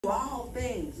all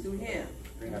things through him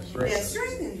that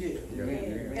strengthens you.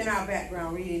 In our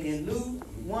background reading in Luke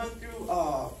 1 through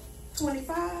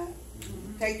 25,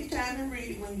 take your time and read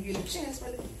it when you get a chance.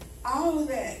 But all of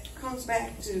that comes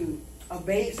back to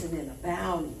abasing and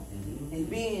abounding and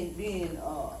being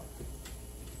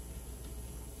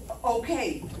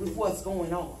okay with what's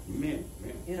going on. Amen.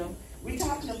 You know, we're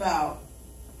talking about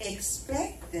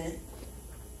expectant,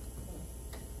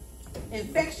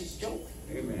 infectious joy.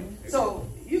 Amen. So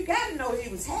you got to know he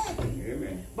was happy.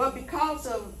 Amen. But because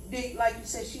of, like you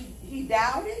said, he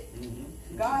doubted.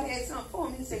 God had something for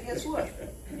him. He said, guess what?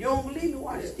 You don't believe me?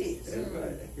 Watch this. That's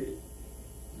right.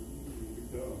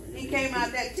 He came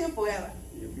out that temple.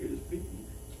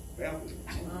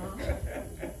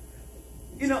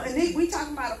 You know, and we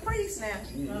talking about a priest now.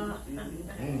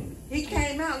 He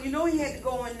came out. You know, he had to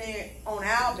go in there on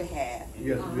our behalf.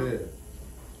 Yes, he did.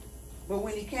 But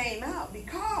when he came out,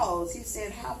 because he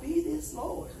said, how be this,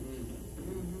 Lord?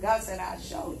 God said, I'll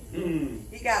show you.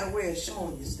 He got a way of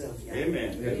showing you stuff, y'all.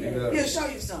 Amen. He'll show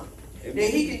you something. That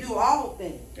he can do all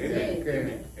things.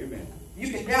 Amen. You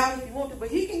can doubt if you want to, but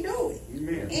he can do it.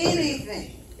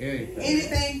 Amen.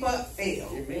 Anything but fail.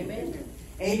 Amen.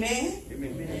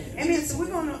 Amen. So we're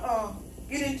going to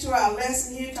get into our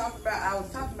lesson here. I was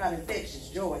talking about infectious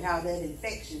joy, how that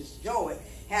infectious joy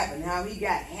happened, how he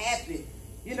got happy,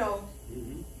 you know.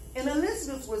 And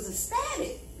Elizabeth was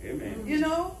ecstatic, you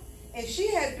know, and she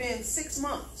had been 6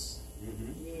 months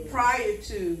prior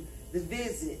to the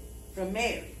visit from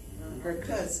Mary, her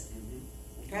cousin.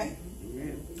 Okay?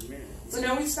 So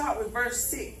now we start with verse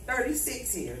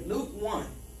 36 here, Luke 1,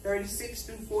 36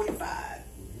 through 45.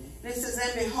 And it says,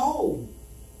 and behold,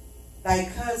 thy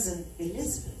cousin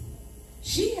Elizabeth,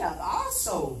 she hath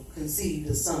also conceived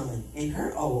a son in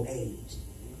her old age.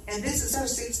 And this is her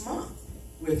 6th month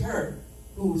with her,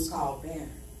 who was called barren.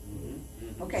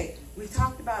 Okay, we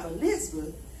talked about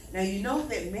Elizabeth. Now you know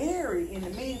that Mary, in the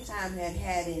meantime,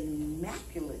 had an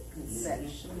immaculate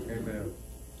conception. Amen.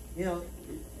 You know,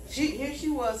 here she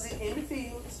was in the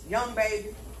fields, young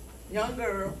baby, young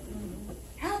girl.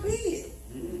 How be it?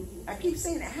 I keep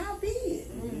saying that, how be it?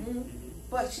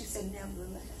 But she said,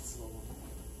 nevertheless,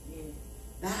 Lord,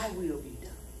 thy will be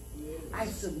done. I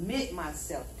submit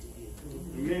myself to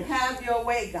you. Have your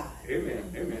way, God.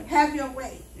 Amen. Have your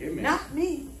way. Amen. Not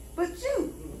me, but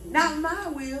you. Not my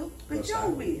will, but your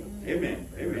will. Amen.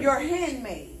 Your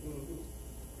handmaid.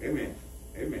 Amen.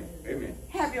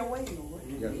 Have your way, Lord.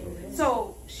 Yes, Lord.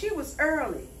 So she was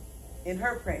early in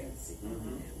her pregnancy.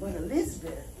 But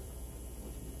Elizabeth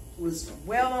was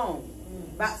well on.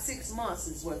 About 6 months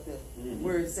is what the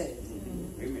word says.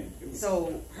 Amen.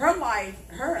 So her life,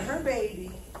 her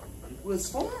baby was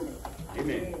forming.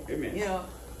 Amen. You know.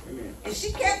 Amen. And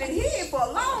she kept it hid for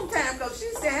a long time because she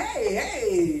said,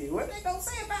 hey, what they gonna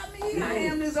say about me? I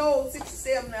am this old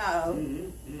 67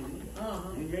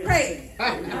 pregnant.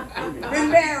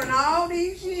 Been barren all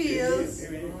these years.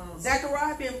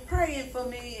 Zechariah been praying for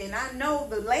me, and I know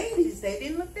the ladies, they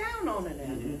didn't look down on her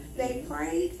now. They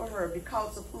prayed for her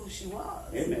because of who she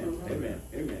was.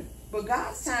 Amen. But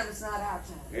God's time is not our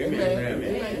time.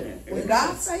 Amen. When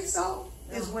God say so,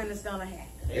 is when it's gonna happen.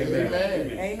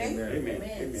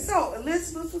 Amen. So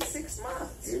Elizabeth was 6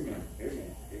 months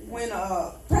when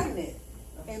pregnant,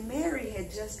 and Mary had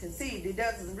just conceived. It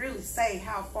doesn't really say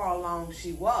how far along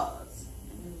she was,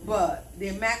 but the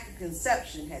immaculate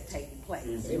conception had taken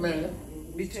place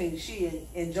between she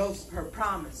and Joseph, her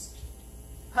promised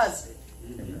husband.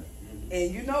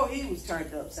 And you know he was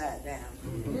turned upside down.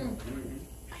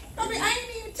 I mean, I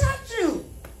ain't even touch you.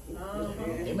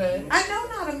 I know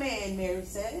not a man, Mary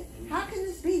said. How can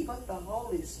this be but the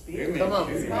Holy Spirit? Come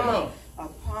on.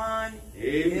 Upon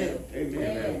you.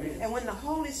 And when the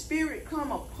Holy Spirit come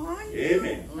upon you,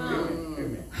 Amen.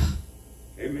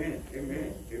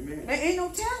 there ain't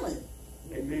no telling.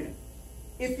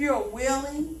 If you're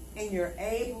willing and you're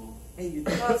able and you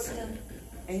trust him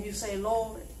and you say,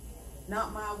 Lord,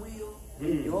 not my will,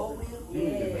 your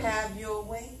will, have your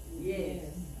way.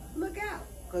 Look out.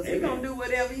 Because he's going to do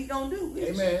whatever he's going to do.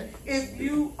 If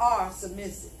you are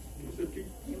submissive.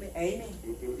 Amen.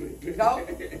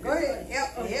 Go ahead.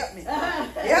 Help me.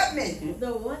 Help me.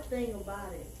 The one thing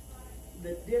about it,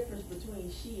 the difference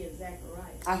between she and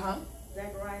Zacharias.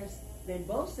 Zacharias, they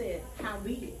both said, how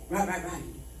be it. Right.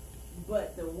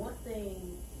 But the one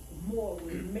thing more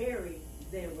with Mary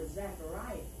than with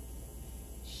Zacharias,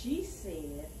 she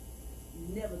said,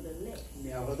 nevertheless.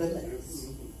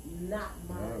 Not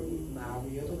my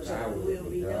will, but your will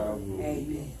be done.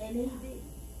 Amen. And he did.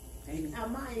 Amen. Now,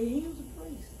 mind you, he was a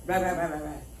priest.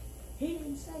 Right. He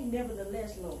didn't say,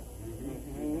 nevertheless, Lord.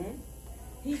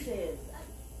 He said,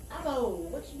 I'm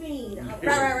old. What you mean?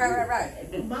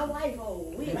 Right. My wife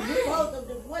old. We both of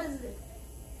them. What is it?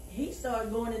 He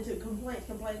started going into complaints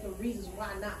for reasons why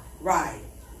not. Right.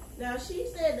 Now she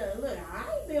said, look, I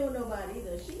ain't been with nobody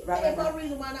either. She gave her a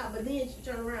reason why not, but then she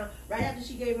turned around right after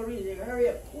she gave her reason. They go, hurry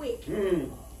up, quick.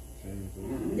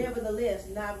 Nevertheless,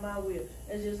 not my will.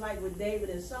 It's just like with David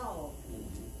and Saul.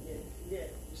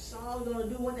 Saul's gonna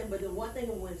do one thing, but the one thing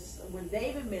when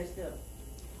David messed up,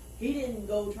 he didn't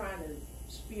go trying to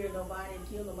spear nobody and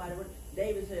kill nobody.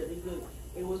 David said, "Look,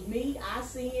 it was me. I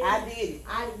sinned. I did it.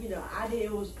 I did.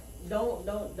 It was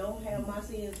don't have my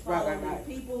sins fall on the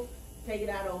people. Take it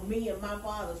out on me and my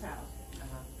father's house."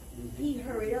 He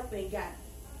hurried up and got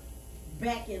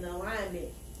back in alignment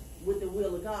with the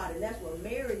will of God, and that's what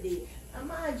Mary did. Now,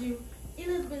 mind you,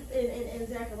 Elizabeth and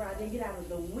Zechariah didn't get out of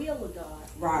the will of God.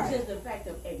 Right. It's just the fact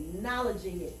of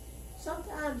acknowledging it.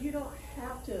 Sometimes you don't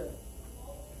have to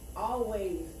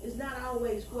always. It's not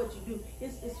always what you do.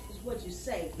 It's what you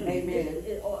say. Amen.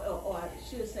 Or I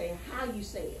should say how you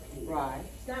say it. Right.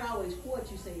 It's not always what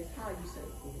you say. It's how you say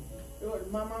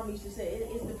it. My mom used to say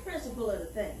it's the principle of the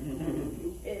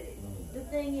thing. The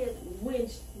thing is,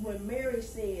 when Mary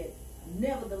said,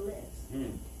 "Nevertheless,"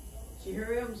 she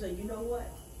hurried up and said, "You know what?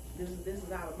 This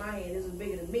is out of my hand. This is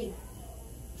bigger than me.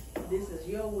 This is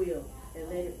your will,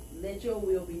 and let your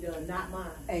will be done, not mine."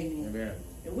 Amen. Amen.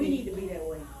 And we need to be that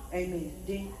way. Amen.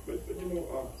 But you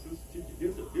know,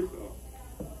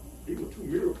 these were two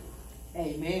miracles.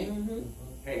 Amen.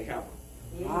 Had happened.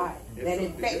 Right. That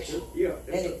infection. Yeah.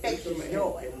 That infectious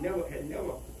joy. It never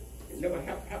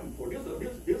happened before. This was the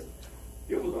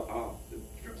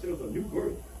scripture was a new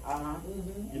birth.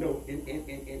 You know, in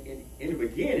the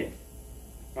beginning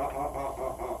of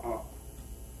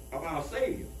our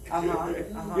Savior. Yeah,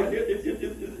 it's a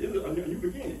new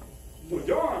beginning. So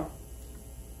John,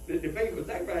 the baby of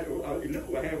Zachariah,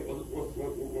 Elizabeth had was supposed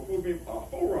to be a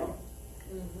forerunner.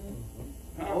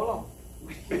 Hold on.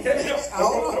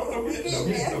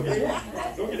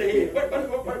 Don't get ahead.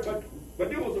 But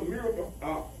there was a miracle,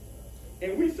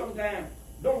 and we sometimes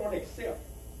don't want to accept.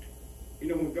 You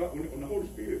know, when the Holy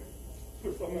Spirit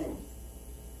puts something on us,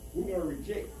 we want to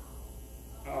reject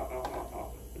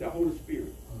the Holy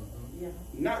Spirit,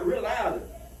 not realizing,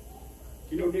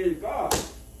 you know, there's God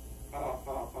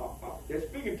that's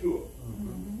speaking to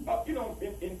us. You know,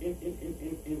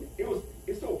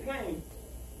 it's so plain,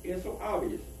 it's so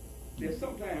obvious that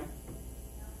sometimes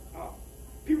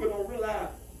people don't realize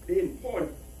the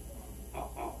importance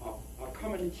of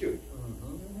coming to church.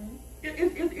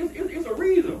 It's a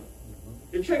reason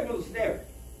the church was established.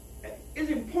 It's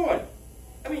important.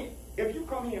 I mean, if you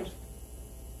come here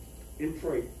and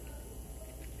pray,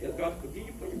 ask God to forgive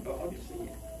you for your sin,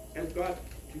 ask God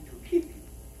to keep you.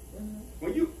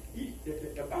 When the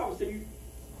Bible says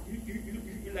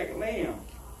you're like a lamb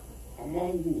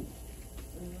among wolves.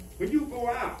 When you go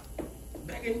out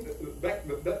back into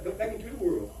the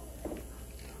world,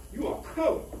 you are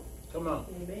covered. Come on.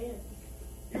 Amen.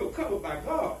 You are covered by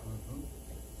God.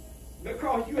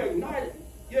 Because you acknowledge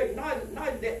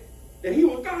that He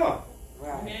was God.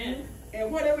 Right. Amen.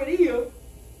 And whatever it is,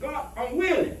 God, I'm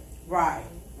willing. Right.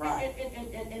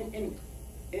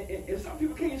 And some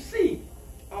people can't see.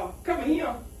 Coming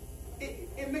here,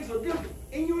 it makes a difference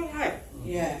in your life.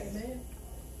 Yes. Amen.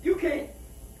 You can't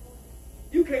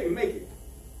make it.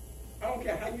 I don't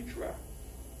care how you try.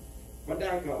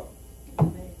 Without God.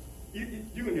 Amen. You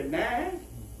can deny it.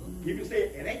 You can say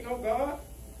it ain't no God.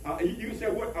 You can say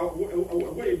what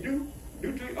it do to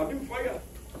you or do for you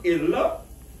is love,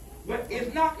 but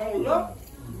it's not no love.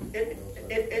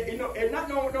 It's not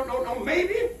no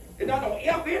maybe. It's not no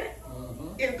if in it.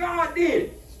 If God did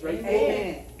it,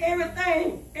 Amen.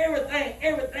 everything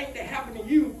that happened to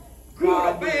you, good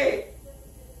or bad,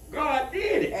 God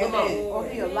did it. Amen. Or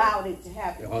He allowed it to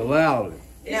happen. Allowed it.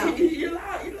 Now, He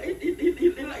allowed a lot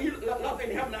of things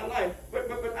to happen in our life, but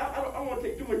I don't want to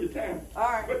take too much of your time. all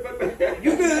right. But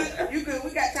You good. We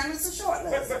got time. It's a short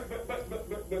lesson. but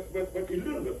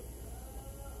Elizabeth,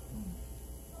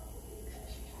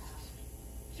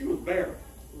 she was barren,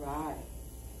 Right.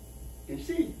 and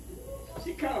she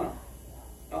kind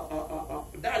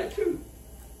of died too.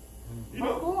 You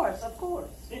know, Of course.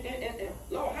 and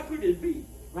Lord, how could this be?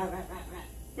 Right.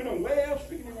 When I'm well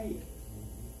speaking in the head.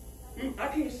 I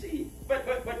can't see. But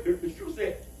the truth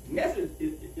said, nothing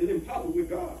is impossible with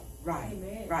God. Right.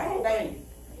 Amen. Right. Oh,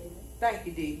 Thank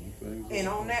you, D. And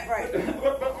on that right. But I'm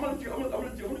gonna let you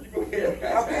go ahead.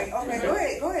 Okay. Go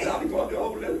ahead. I'll be going to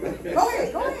over this. Go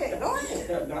ahead.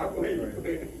 No, go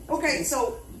ahead. Okay,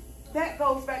 so that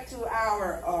goes back to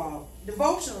our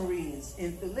devotional readings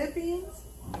in Philippians,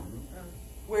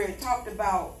 where it talked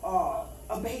about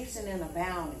abasing and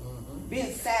abounding,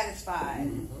 being satisfied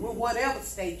with whatever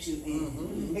state you're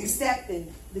in,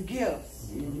 accepting the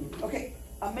gifts. Okay,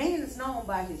 a man is known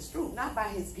by his fruit, not by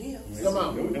his gifts. Come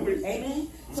on. Amen.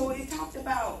 So when he talked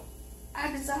about,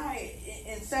 I desire,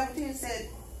 in 17 said,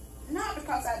 not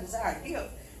because I desire gift,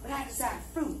 but I desire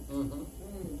fruit.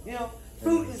 You know,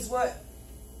 fruit is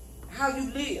how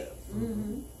you live,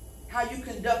 how you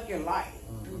conduct your life.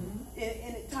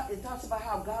 And it talks about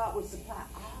how God would supply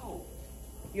all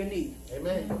your needs.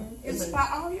 Amen. He'll supply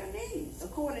all your needs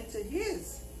according to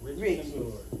his riches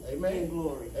Amen. and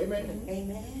glory. Amen.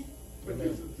 Amen. But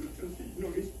you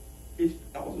know, it's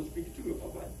also speaking to you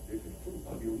about the fruit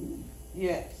of your womb.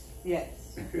 Yes. Yes.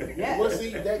 Yes. Well,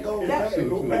 see, that goes back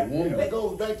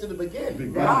to the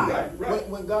beginning. Right.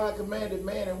 When God commanded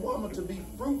man and woman to be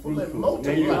fruitful and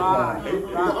multiply. Right.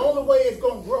 The only way it's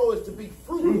going to grow is to be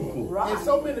fruitful. Right. And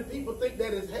so many people think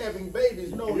that is having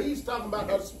babies. No, he's talking about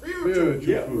a spiritual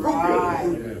fruit. Right.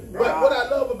 But what I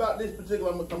love about this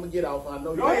particular, I'm going to get off. I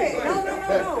know Go ahead.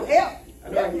 No. Help.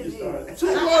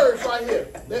 Two words right here.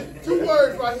 Two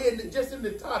words right here, just in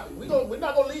the topic. We're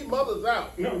not going to leave mothers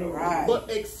out. No. Right. But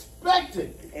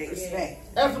expecting.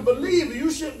 Expect. As a believer, you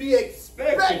should be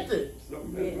expecting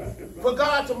for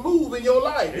God to move in your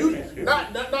life.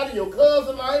 Not in your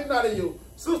cousin's life, not in your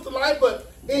sister's life,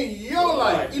 but in your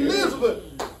life. Elizabeth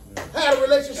had a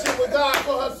relationship with God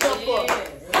for herself, for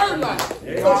her life.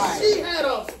 So she had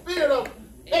a spirit of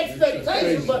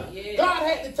expectation, but God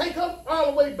had to take her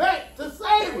all the way back to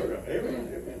save her.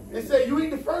 And say, you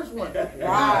ain't the first one.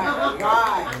 Right.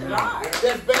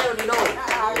 That's better than all.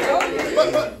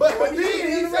 But then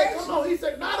he said, come on, he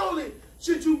said, not only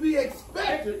should you be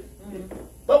expected,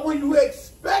 but when you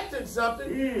expecting something,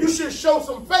 you should show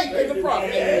some faith in the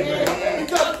process.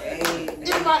 Because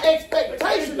in my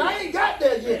expectation, I ain't got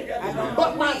there yet.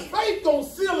 But my faith gonna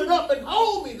seal it up and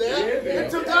hold me there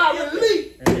until God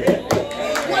release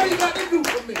what he got to do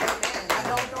for me.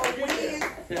 I don't know when,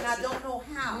 and I don't know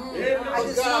how. I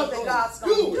just know that God's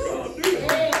going to do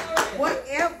it.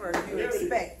 Whatever you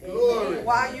expect,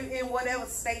 while you're in whatever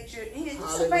state you're in,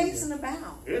 just abase and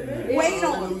abound. Wait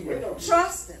on him.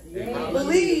 Trust him.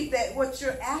 Believe that what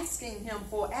you're asking him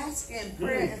for, ask in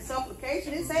prayer and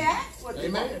supplication, and say, ask what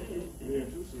you want.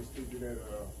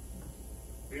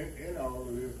 In all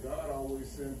of this, God always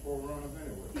sends forerunners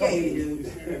anyway. Yeah, he do. He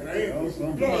sent an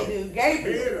angel. Yeah, he do.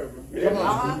 Gabriel. Ahead of them. The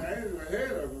angel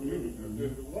ahead of them.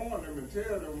 To warn them and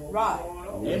tell them what was going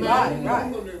on. Right.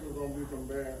 None of them was going to become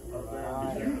bad.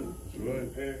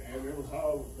 And it was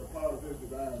all a part of his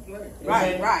divine plan.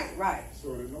 Right. So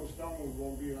that no stone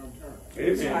won't be unturned.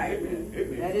 That's right.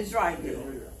 That is right.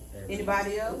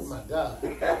 Anybody else? Oh my God.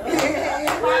 Anybody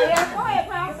else? Go ahead,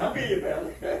 Pastor. I'll be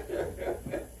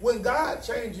here, When God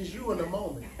changes you in a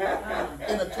moment,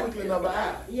 in a twinkling of an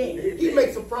eye, Yeah. he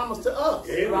makes a promise to us.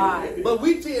 Right. But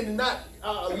we tend to not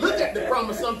look at the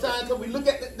promise sometimes because we look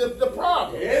at the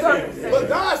problem. But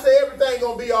God said everything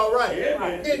going to be all right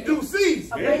in due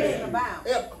season. Abase and abound.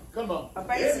 Come on.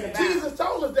 Abase and abound. Jesus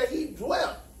told us that he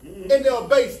dwelt in the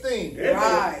abased thing.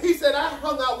 Right. He said, I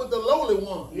hung out with the lowly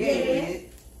one. Yeah.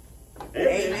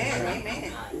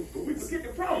 Amen. But we forget the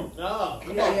promise.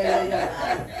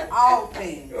 Yeah. All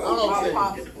things are Get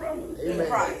possible the promise. in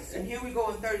Christ. And here we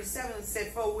go in 37 and said,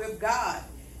 for with God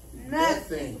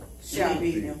nothing shall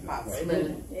be impossible.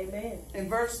 Amen. In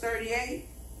verse 38,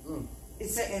 it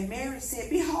said, and Mary said,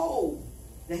 behold,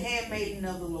 the handmaiden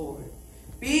of the Lord,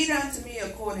 be it unto me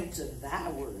according to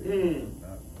thy word.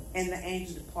 And the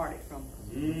angel departed from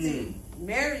her. See,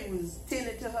 Mary was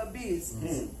tending to her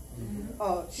business.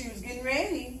 She was getting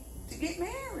ready to get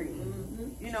married.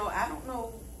 You know, I don't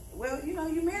know. Well, you know,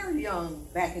 you married young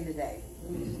back in the day.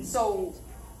 So,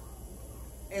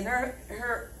 and her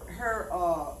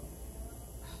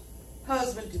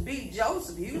husband to be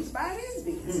Joseph, he was about his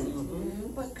business.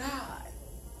 But God,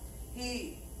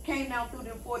 he came down through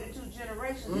them 42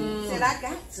 generations and said, I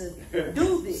got to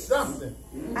do this. Something.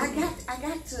 I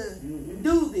got to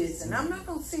do this, and I'm not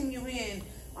gonna send you in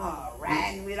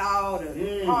riding with all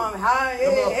the harm.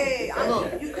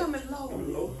 You coming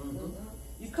low.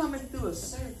 You coming through a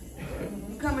servant.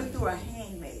 You coming through a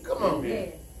handmaid. Come on.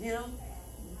 You know,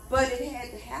 but it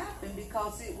had to happen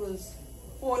because it was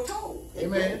foretold.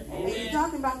 Amen. And you're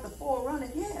talking about the forerunner.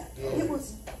 It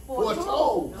was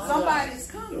foretold. Somebody's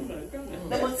coming.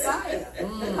 The Messiah.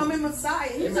 The coming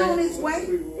Messiah. He's on his way.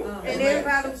 And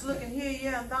everybody was looking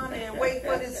here, and down there and waiting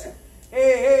for this.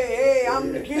 Hey,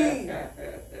 I'm the king.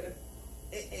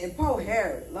 And poor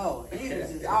Herod, Lord, he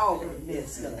was just all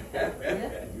messed up.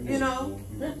 You know,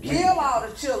 kill all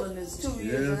the children that's 2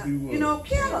 years. You know,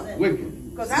 kill them.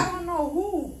 Because I don't know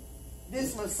who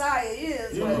this Messiah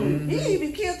is. But he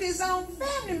even killed his own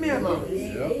family member.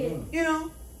 You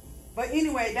know? But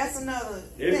anyway, that's another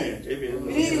thing.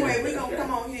 But anyway, we're going to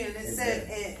come on here and it said...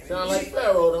 Sound like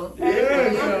Pharaoh, don't it?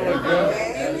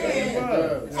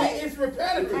 It's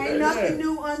repetitive. Ain't nothing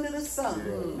new under the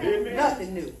sun.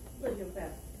 Nothing new. Look at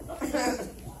that.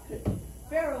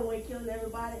 Pharaoh went killing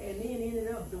everybody, and then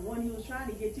ended up the one he was trying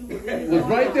to get to was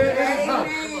right there in his house.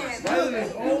 Right in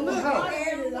his own house.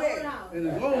 In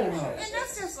his own house. And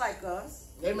that's just like us.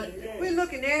 Amen. We're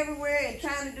looking everywhere and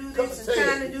trying to do this and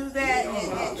trying to do that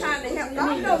and trying to help.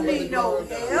 God don't need no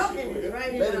help.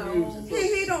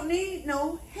 He don't need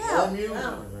no help.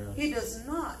 He does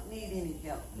not need any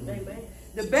help.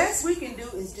 The best we can do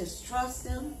is just trust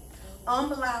Him,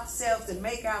 humble ourselves, and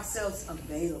make ourselves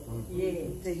available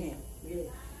to Him.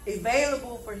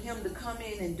 Available for Him to come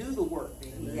in and do the work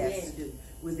that He has to do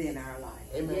within our life.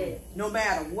 Amen. No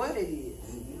matter what it is,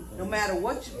 no matter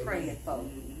what you're praying for,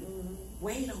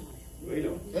 wait on it. Wait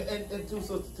on it. And too,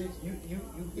 Sister Teacher, you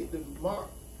hit the mark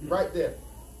right there.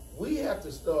 We have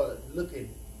to start looking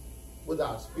with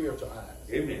our spiritual eyes.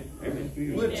 Amen. Amen.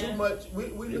 We're too much. We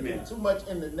looking too much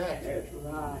in the natural.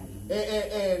 Right.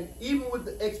 And even with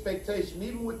the expectation,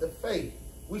 even with the faith,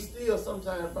 we still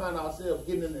sometimes find ourselves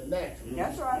getting in the natural.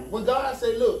 That's right. When God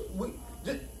said, "Look, we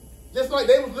just like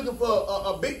they was looking for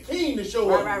a big king to show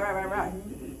up." Right.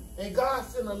 And God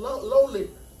sent a lowly,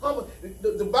 humble.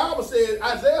 The Bible said,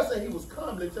 Isaiah said he was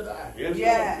comely to the eye.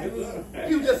 Yeah.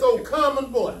 He was just so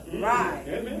common boy. Right.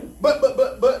 Amen. But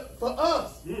for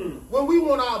us, when we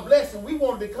want our blessing, we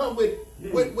want to come with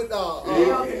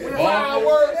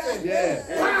fireworks and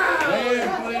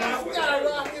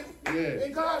skyrockets.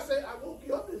 And God said, I woke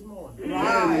you up this morning.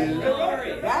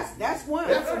 Right. That's one.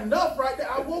 That's enough right there.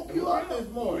 I woke you up this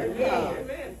morning.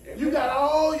 Amen. You got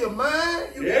all your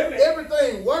mind. You got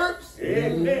everything works.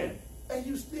 Amen. And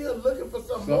you still looking for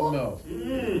something Something more. else.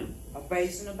 A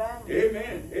base and a balance.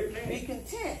 Amen. Be Amen.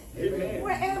 content. Amen.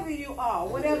 Wherever you are,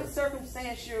 whatever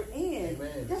circumstance you're in,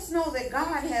 Amen. just know that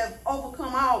God has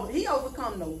overcome all. He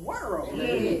overcome the world.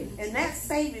 Amen. And that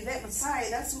Savior, that Messiah,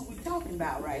 that's who we're talking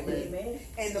about right now. Amen.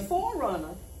 And the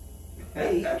forerunner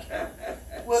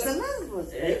was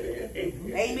Elizabeth.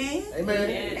 Amen.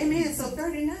 Amen. Amen. So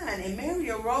 39. And Mary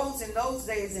arose in those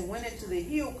days and went into the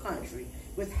hill country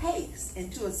with haste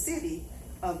into a city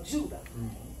of Judah.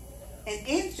 And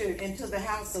entered into the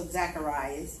house of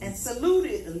Zacharias and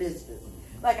saluted Elizabeth.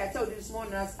 Like I told you this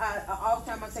morning, I all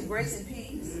the time I say grace and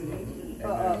peace.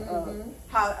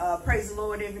 Praise the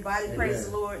Lord, everybody. Praise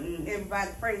the Lord,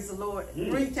 everybody. Praise the Lord.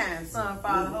 3 times, Son,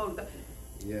 Father, Holy Ghost.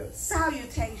 Yes.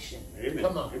 Salutation. Amen.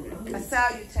 Come on. A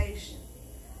salutation.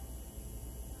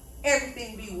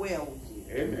 Everything be well with you.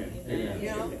 Amen. You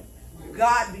know,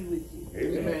 God be with you.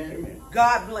 Amen.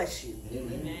 God bless you.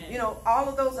 Amen. You know, all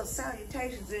of those are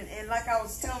salutations. And like I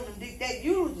was telling them, that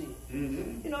eulogy,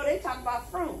 you know, they talk about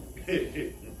fruit.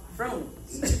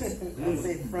 Fruits. I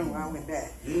said fruit, I went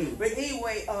back. But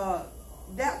anyway,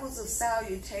 that was a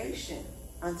salutation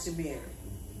unto Mary.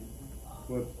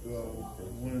 But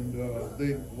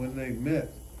when they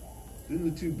met,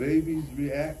 didn't the 2 babies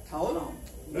react? Hold on.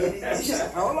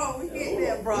 Hold on, we get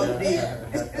there, brother.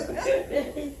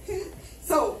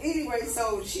 So anyway,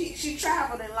 so she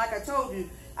traveled, and like I told you,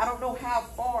 I don't know how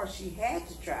far she had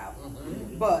to travel,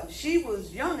 but she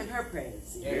was young in her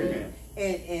pregnancy. Amen.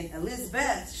 And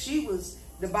Elizabeth, she was,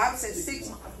 the Bible says 6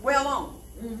 months, well on.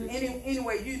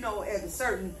 Anyway, you know, at a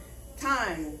certain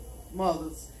time,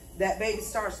 mothers, that baby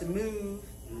starts to move,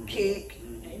 kick,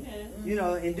 you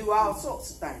know, and do all sorts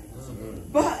of things.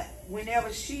 But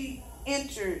whenever she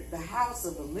entered the house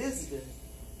of Elizabeth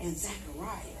and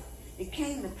Zachariah, it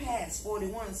came to pass,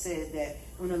 41 said that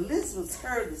when Elizabeth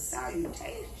heard the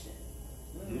salutation,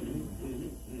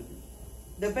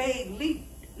 the babe leaped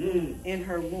in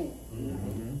her womb.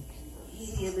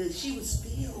 She was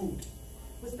filled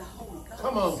with the Holy Ghost.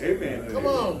 Come on. Amen. Come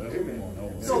on.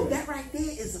 Amen. So that right there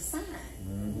is a sign.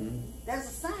 That's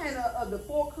a sign of the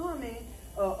forthcoming,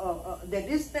 that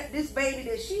this baby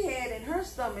that she had in her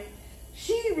stomach,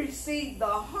 she received the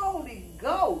Holy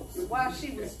Ghost while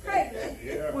she was pregnant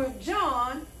with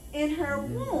John in her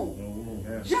womb.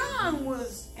 John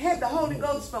had the Holy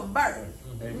Ghost from birth.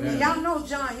 Y'all know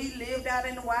John, he lived out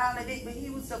in the wild, but he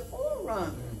was the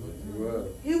forerunner.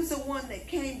 He was the one that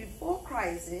came before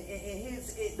Christ,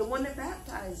 and the one that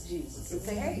baptized Jesus. And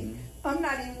say, hey, I'm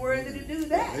not even worthy to do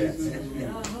that.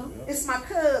 It's my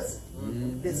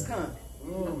cousin that's coming.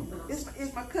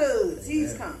 It's my cousin.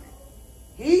 He's coming.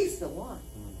 He's the one.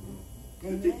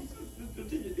 Amen.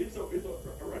 It's all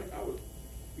right. I was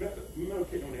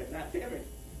meditating on that. Now tell me,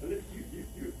 you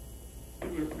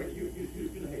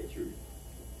know, had children.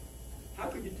 How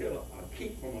could you tell a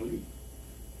cake from a leaf?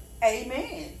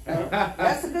 Amen.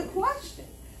 That's a good question.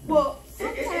 Well,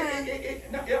 sometimes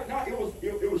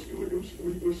it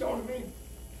was showing me.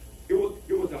 It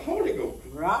was the Holy Ghost.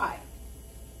 right.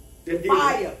 That did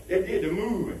Fire. That did the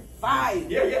moving. Fire.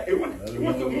 Yeah. It was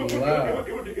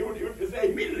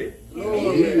immediately.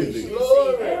 Glory.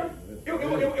 It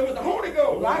was the Holy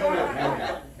Ghost.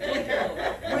 Right.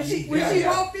 When she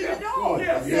walked in the door,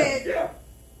 Yeah. said,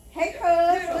 "Hey,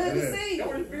 cuz, good to see you.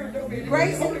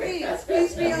 Grace and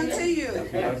peace be unto you."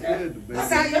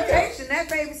 Salutation. That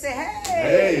baby said,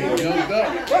 "Hey, jumped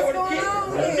up. what's going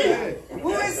on here? Who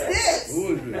is this?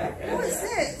 Who is it? Who is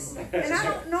this?" And I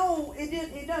don't know.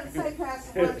 It doesn't say,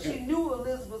 Pastor, whether she knew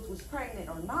Elizabeth was pregnant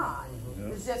or not.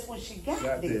 It's just when she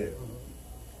got there,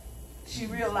 she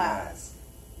realized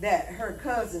that her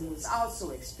cousin was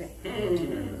also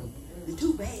expecting. The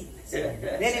two babies.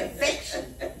 That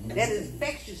infection. That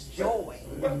infectious joy.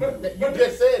 You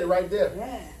just said it right there.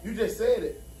 Yeah. You just said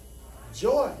it.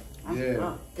 Joy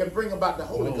Yeah. can bring about the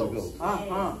Holy Ghost.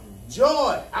 Uh-huh.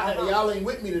 Joy. Y'all ain't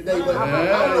with me today, but I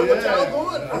don't know what y'all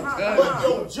going through. But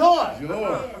your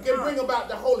joy can bring about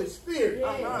the Holy Spirit.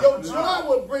 Your joy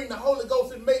will bring the Holy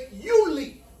Ghost and make you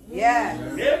leap. Yeah.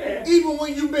 Even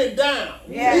when you've been down.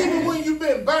 Yeah. Even when you've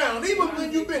been bound. Even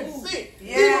when you've been sick.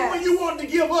 Yes. Even when you want to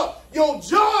give up. Your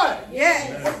joy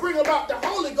Yes. will bring about the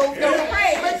Holy Ghost. Your That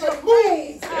praise. will make a Your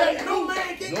move praise. that no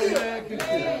man can No give. man can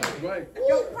kill. Right.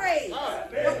 Your praise.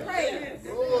 Your praise.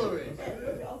 Glory.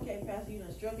 Okay, Pastor, you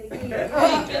done struck it again. We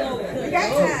got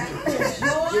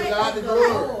time. Give God the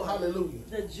glory. Hallelujah.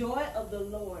 The joy of the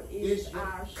Lord is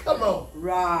our strength. Come on.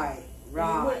 Right.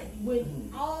 Right.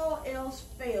 When all else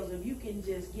fails, if you can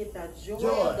just get the joy Joy.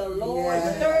 of the Lord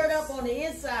Yes. stirred up on the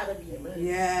inside of you,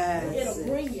 Yes. it'll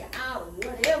bring you out of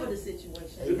whatever the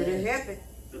situation It'll is. help it.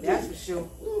 That's for sure.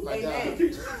 Oh my God.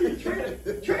 Amen.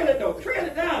 Trail it down.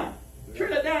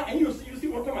 Trail it down, and you see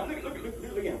what I'm talking about.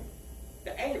 Look again.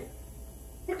 The angel.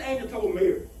 What the angel told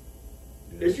Mary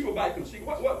that she was about to conceive.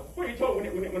 What he told her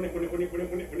when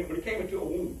it came into a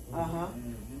womb? Uh-huh.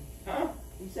 Huh?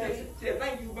 He He said said,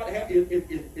 "Thank you about to have is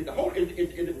the Holy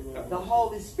the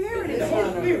Holy Spirit the is Holy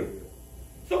on her. Spirit."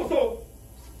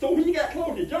 So when you got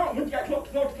close to John, when you got close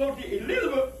to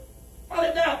Elizabeth, fall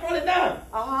it down.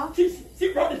 Uh-huh. She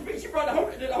brought the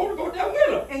Holy Ghost down with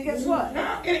her. And guess what?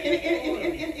 Huh?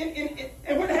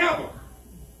 And what happened?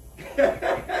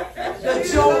 The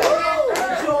joy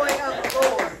of the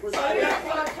Lord.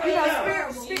 You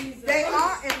know, spirit, they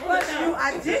are, and plus you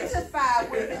identify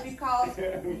with it because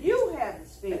you have the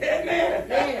Spirit. Amen.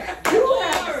 You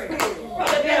have the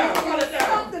Spirit. It's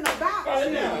Something about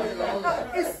you.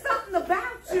 It's something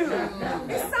about you.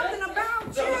 It's something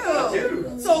about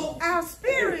you. So our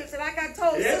spirits, and like I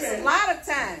told this a lot of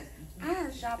times,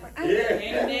 iron sharper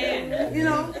iron. You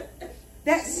know,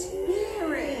 that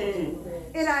spirit,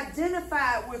 it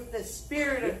identified with the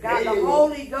Spirit of God, the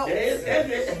Holy Ghost.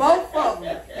 Both of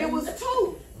them. It was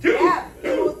two. Yeah,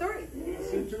 two or three.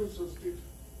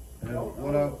 And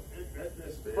what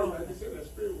That spirit, like you said, that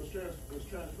spirit was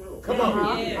transferable. Come on.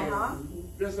 Uh-huh.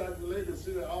 Just like the lady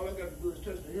said, all I got to do is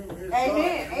touch the hem of his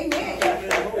Amen. garment. Amen.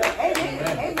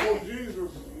 Amen. Before Amen.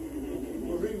 Jesus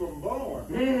was even born,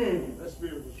 that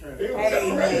spirit was transferred.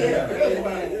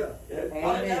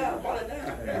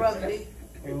 Amen. Brother D.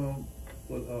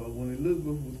 But when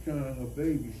Elizabeth was carrying her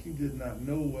baby, she did not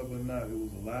know whether or not it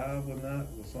was alive or not,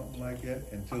 or something like that,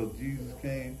 until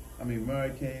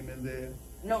Mary came in there.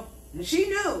 No, she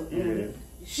knew. Yeah.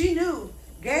 She knew.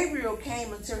 Gabriel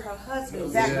came into her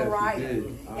husband, Yes, Zachariah, he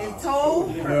did. and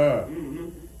told her Her.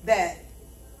 that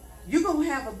you're going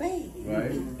to have a baby.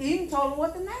 Right. He even told her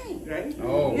what the name.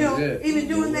 Oh, You know, yeah. even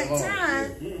during that Oh,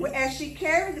 time, as she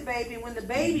carried the baby, when the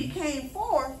baby came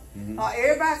forth,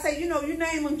 everybody say, you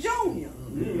name him Junior.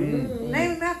 Name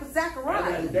him after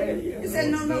Zachariah. He said,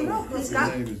 no, because His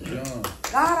name is John.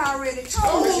 God already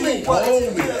told you what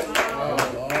to do.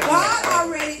 God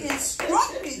already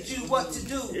instructed you what to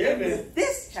do with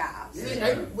this child. See,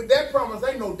 with that promise,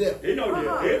 ain't no death. Ain't no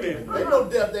death. Amen. Ain't no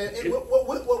death there. And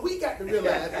what we got to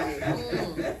realize is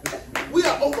we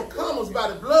are overcomers by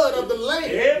the blood of the Lamb.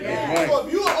 Yeah. So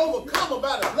if you are overcome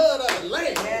by the blood of the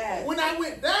Lamb, when I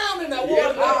went down in that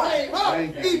water, I came up,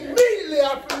 immediately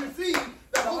I received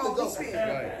the Holy Ghost.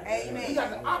 Amen. We got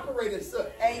to operate as such.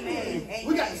 Amen.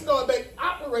 We got to start back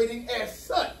operating as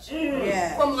such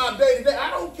Yeah. from our day to day. I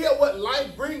don't care what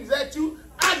life brings at you.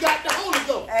 I got the Holy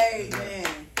Ghost. Amen.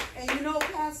 And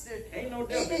Pastor, Ain't no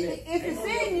death if in it.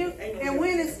 it's in you, and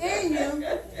when it's in you,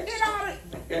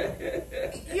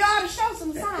 you ought to show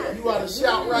some signs. You ought to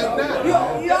shout right now.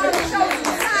 You ought to show some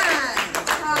signs.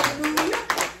 Hallelujah.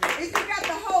 If you got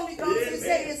the Holy Ghost, it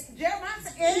says, Jeremiah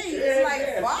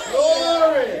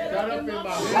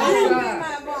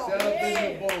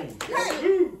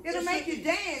It'll make you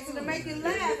dance. It'll make you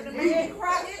laugh. It'll make you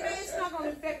cry. It's not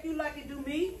going to affect you like it do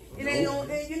me. It ain't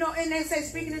gonna, you know. And they say,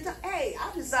 speaking in tongues, hey,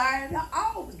 I desire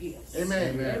all the gifts.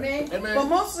 Amen. Amen. Amen. But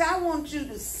mostly, I want you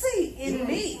to see in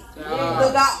me the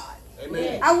God.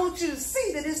 Amen. I want you to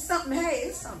see that it's something. Hey,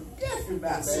 it's something different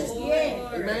about this.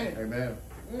 Yeah. Amen. Amen.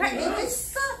 It's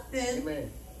something.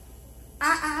 Amen.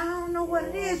 I don't know what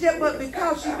it is yet, but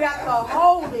because you got the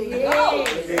Holy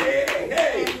Ghost,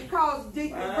 and because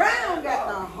Deacon Brown got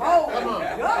the Holy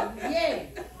Ghost,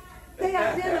 they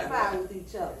identify with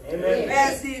each other. Amen.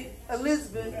 As did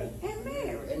Elizabeth and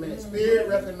Mary. Amen. Spirit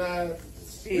recognized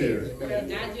Spirit. Amen.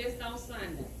 Not just on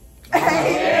Sunday.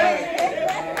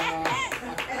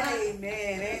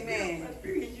 Amen. Amen.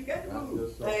 You got to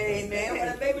move. Amen.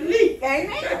 That baby leak.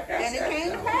 Amen. And it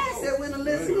came to pass that when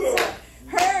Elizabeth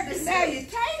heard the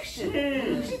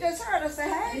salutation, she just heard her say,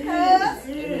 hey,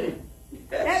 cuz.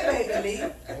 That baby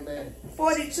leap. Amen.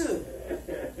 42.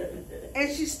 And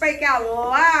she spake out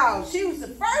loud. She was the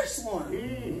first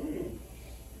one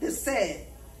that said,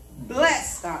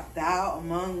 blessed art thou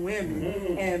among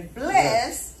women, and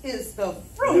blessed is the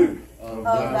fruit of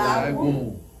thy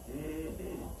womb.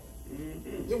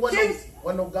 It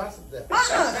wasn't no gossip there.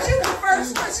 She was the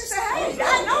first one. She said, hey,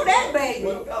 I know that baby.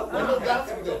 Wasn't no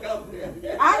gossip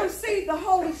there. I received the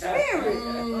Holy Spirit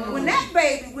when that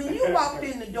baby, when you walked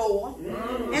in the door,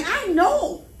 and I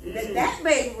know that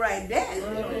baby right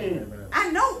there, I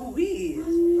know who he is.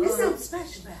 There's something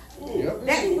special about it.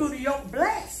 That fruit of your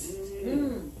blessed.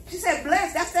 She said,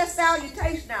 blessed. That's that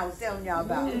salutation I was telling y'all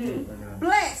about.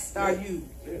 Blessed are you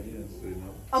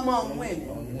among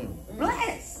women.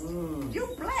 Blessed.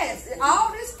 You blessed.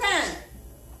 All this time.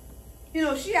 You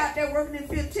know, she out there working in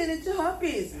the field, tending to her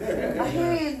business. A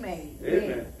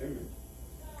handmaid.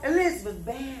 Elizabeth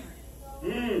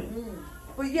barren.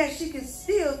 But yet she can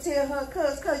still tell her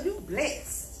cuz you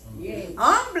blessed.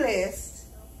 I'm blessed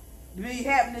to be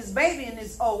having this baby in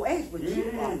this old age, but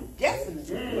you are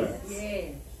definitely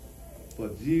blessed.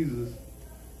 But Jesus,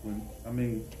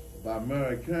 by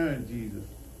Mary carrying Jesus,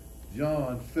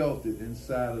 John felt it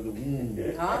inside of the womb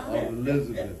of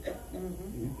Elizabeth.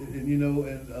 And, you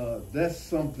know, that's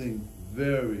something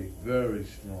very, very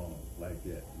strong like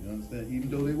that. You understand? Even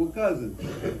though they were cousins,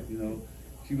 you know.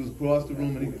 She was across the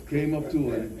room and he came up to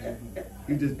her and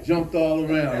he just jumped all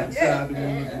around inside the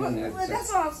woman's womb. Well, that's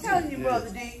what I was telling you, Brother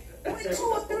D. When 2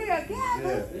 or 3 are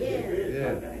gathered.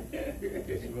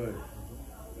 That's right.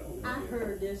 I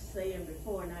heard this saying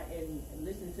before, and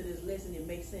listening to this lesson, it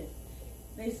makes sense.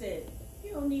 They said,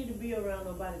 you don't need to be around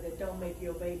nobody that don't make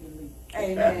your baby leap.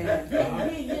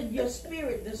 Amen. Your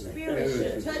spirit, the spirit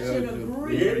should touch and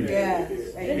agree.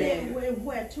 Yes. And then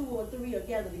where 2 or 3 are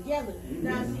gathered together.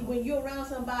 Now see, when you're around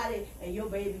somebody and your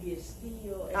baby is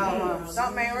still,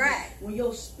 something ain't right. When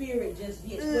your spirit just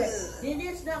gets wet, then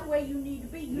that's not where you need to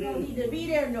be. You don't need to be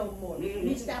there no more. You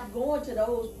need to stop going to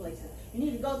those places. You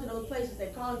need to go to those places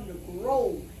that cause you to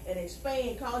grow and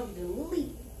expand, cause you to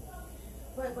leap.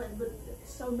 But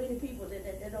so many people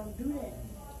that don't do that.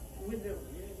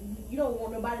 You don't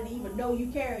want nobody to even know you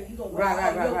carrying. You gonna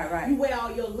wear you wear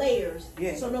all your layers,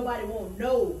 so nobody won't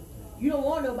know. You don't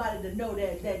want nobody to know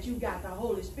that you got the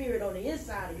Holy Spirit on the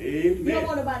inside of you. Amen. You don't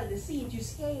want nobody to see it. You're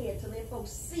scared to let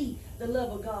folks see the love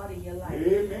of God in your life.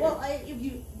 Amen. Well,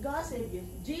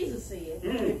 Jesus said,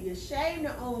 if you're ashamed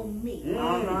to own me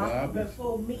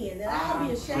before men, then I'll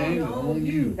be ashamed to own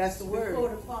you. That's the word. Before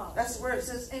the Father. That's the word. It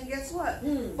says, and guess what?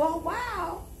 For a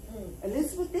while,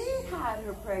 Elizabeth did hide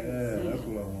her pregnancy. Yeah, that's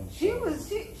what I want to She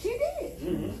did.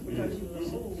 Because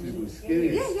she was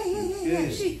scared. Yeah.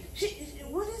 She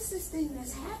what is this thing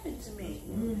that's happened to me?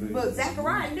 But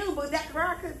Zechariah knew, but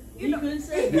Zechariah could, you couldn't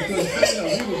say He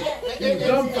was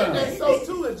dumbfounded. And so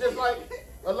too, it's just like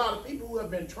a lot of people who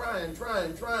have been trying.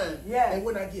 Yeah. And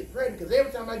when I get pregnant, because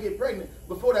every time I get pregnant,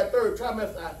 before that 3rd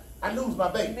trimester, I lose my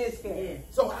baby.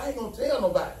 So I ain't gonna tell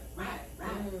nobody. Right.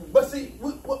 But see,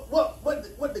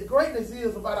 what the greatness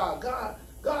is about our God,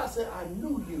 God said, I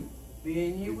knew you.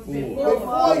 Being you was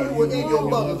Before you were in your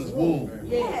mother's womb.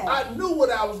 I knew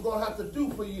what I was going to have to do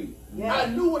for you. I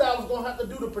knew what I was going to have to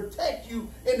do to protect you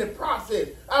in the process.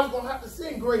 I was going to have to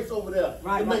send grace over there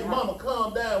to make mama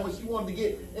calm down when she wanted to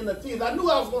get in the tears. I knew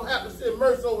I was going to have to send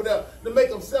mercy over there to make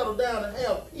them settle down and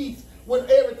have peace when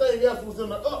everything else was in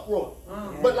the uproar.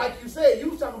 But like you said, you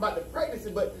was talking about the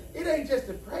pregnancy, but it ain't just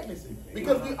the pregnancy,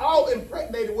 because we all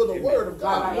impregnated with the word of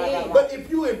God. But if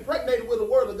you impregnated with the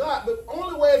word of God, the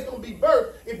only way it's going to be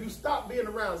birthed if you stop being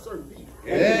around certain people.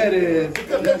 That is.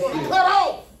 Because they're going to cut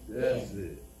off That's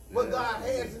it. what God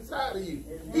has inside of you.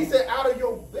 He said, out of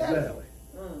your belly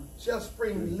shall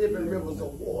spring living rivers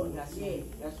of water. That's right.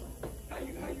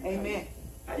 Amen.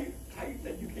 How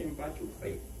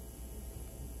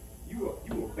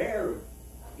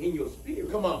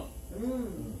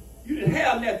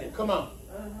Come on.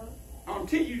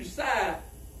 Until you decide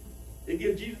to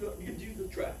give Jesus a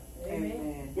try.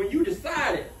 Amen. When you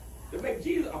decided to make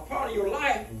Jesus a part of your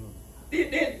life,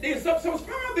 there's something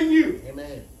stronger than you.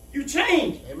 Amen. You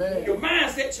change. Amen. Your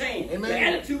mindset change. Amen. Your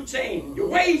attitude change. Your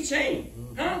ways change.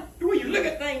 Huh? The way you look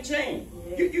at things change.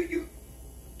 You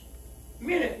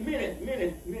many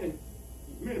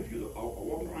people are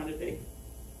walking around today.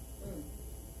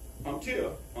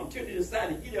 Until they decide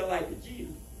to give their life to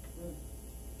Jesus,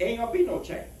 ain't gonna be no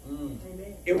change.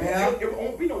 It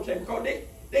won't be no change because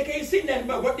they can't see nothing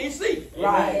but what they see.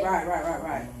 Right.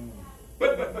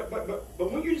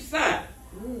 But when you decide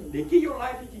to give your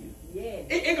life to Jesus,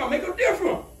 it gonna make a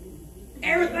difference.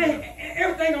 Everything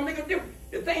gonna make a difference.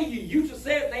 The things you used to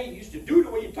say, the things you used to do, the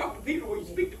way you talk to people, the way you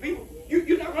speak to people,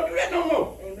 you're not gonna do that no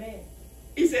more. Amen.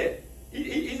 He said, I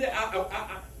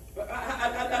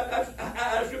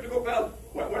should go past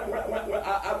when I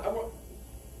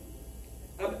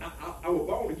was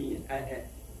born again.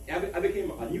 I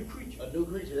became a new creature. A new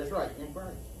creature, that's right, in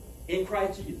Christ. In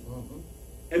Christ Jesus.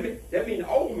 That means the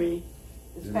old me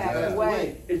It's passed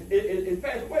away. It's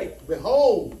passed away.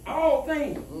 Behold. All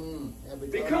things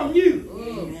become new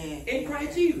in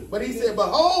Christ Jesus. But he said,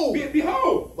 behold.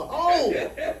 Behold. Behold.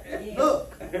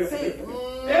 Look. See.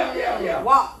 Yeah.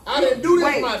 Walk. I didn't do this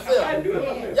I myself. didn't do it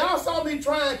myself. Y'all saw me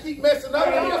trying to keep messing up.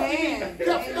 Y'all see me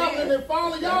kept stumbling and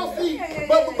falling. Y'all see.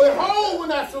 But behold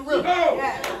when I surrender.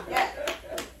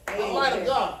 The light of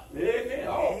God. Amen.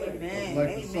 All things. Amen.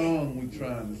 Like the song we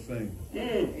trying to sing.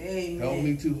 Amen. Help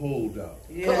me to hold out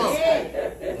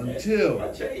Yes. until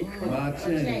My change. my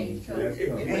change has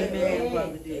come. Amen,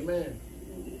 Brother D. Amen.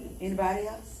 Anybody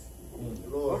else?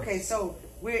 Lord. Okay, so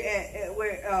we're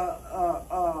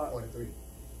 43.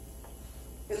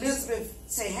 Elizabeth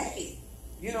say, hey,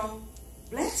 you know,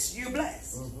 blessed, you're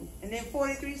blessed. And then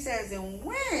 43 says, and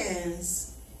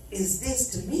whence is this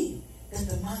to me that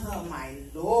the mother of my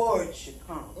Lord should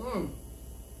come?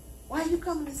 Why are you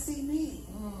coming to see me?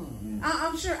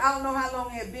 I'm sure, I don't know how long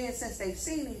it had been since they've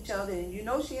seen each other, and you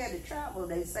know she had to travel,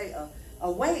 they say,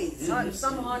 a ways,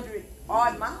 some 100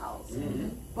 odd miles.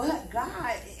 But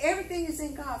God, everything is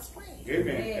in God's plan.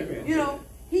 Amen. You know,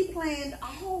 he planned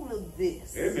all of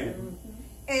this. Amen.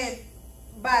 And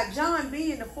by John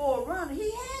being the forerunner,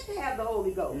 he had to have the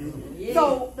Holy Ghost.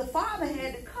 So the Father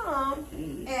had to come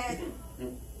and,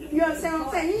 you understand what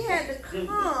I'm saying? He had to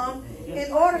come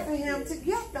in order for him to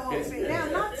get the Holy Spirit. Now,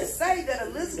 not to say that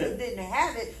Elizabeth didn't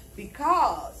have it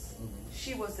because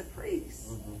she was the priest.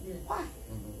 Why?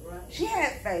 She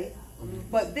had faith,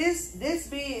 but this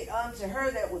being unto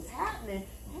her that was happening,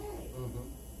 hey,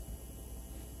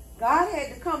 God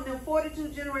had to come them 42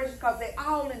 generations because they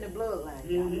all in the bloodline.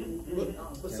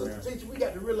 But Sister Teacher, we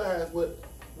got to realize what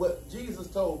Jesus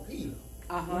told Peter.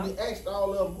 When he asked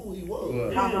all of them who he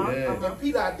was. And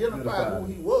Peter identified who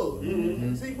he was.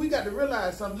 See, we got to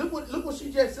realize something. Look what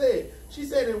she just said. She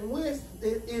said, and whence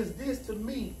is this to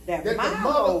me that the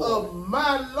mother of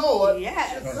my Lord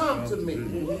should come to me?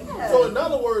 So in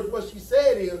other words, what she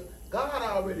said is, God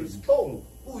already spoke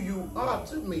who you are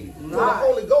to me. So the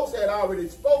Holy Ghost had already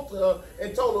spoke to her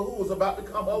and told her who was about to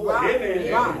come her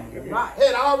way.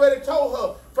 Had already told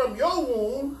her from your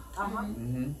womb,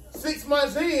 6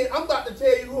 months in, I'm about to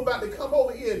tell you who about to come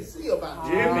over here and see about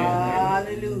you.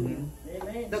 Hallelujah.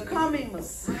 The coming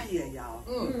Messiah, y'all.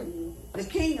 The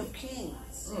King of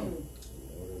Kings.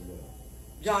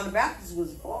 John the Baptist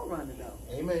was a forerunner, though.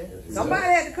 Amen. Somebody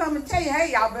had to come and tell you,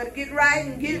 hey, y'all better get right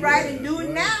and do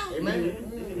it now. Amen.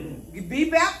 You be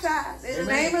baptized in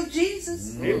the name of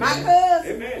Jesus, my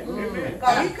cousin.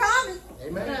 Because he's coming.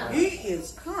 Amen. He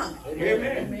is coming.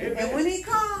 Amen. And when he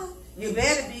comes, you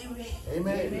better be ready.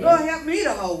 Amen. Lord, help me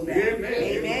to hold that.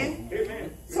 Amen.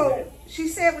 Amen. So she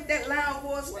said with that loud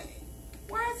voice,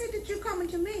 why is it that you're coming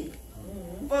to me?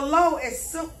 For lo,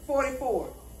 as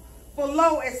 44. For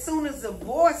lo, as soon as the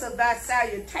voice of thy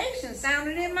salutation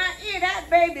sounded in my ear, that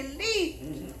baby leaped.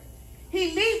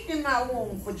 He leaped in my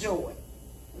womb for joy.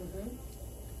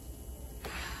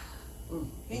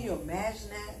 Can you imagine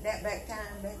that back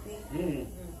then?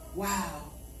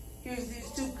 Wow. Here's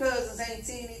these two cousins ain't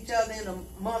seen each other in a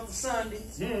month of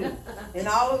Sundays. And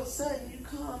all of a sudden you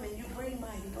come and you bring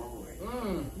my Lord,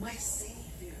 my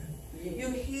Savior.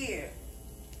 You're here.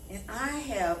 And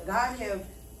God have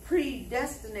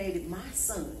predestinated my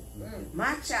son,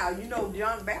 my child. You know,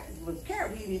 John the Baptist was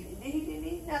carried. He didn't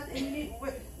eat nothing. He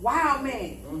didn't wild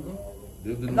man.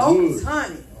 Locust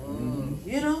honey.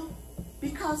 You know?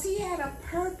 Because he had a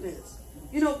purpose.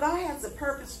 You know, God has a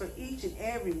purpose for each and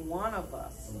every one of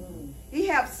us. He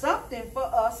has something for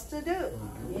us to do.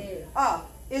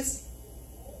 It's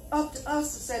up to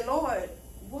us to say, Lord,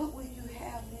 what will you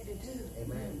have me to do?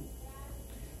 Amen.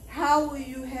 how will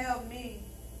you have me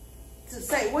to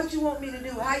say what you want me to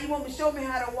do? How you want me? Show me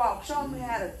how to walk. Show me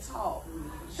how to talk.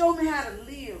 Show me how to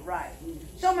live right.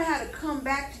 Show me how to come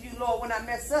back to you, Lord, when I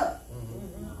mess up.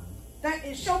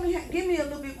 And show me, give me a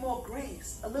little bit more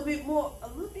grace, a little bit more.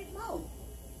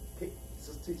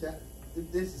 Sister Teacher,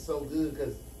 this is so good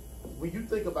because when you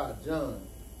think about John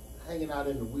hanging out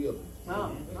in the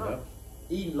wilderness,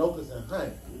 eating locusts and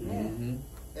honey,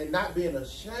 and not being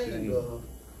ashamed of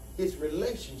his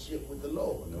relationship with the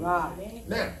Lord. Right.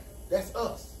 Now, that's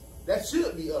us. That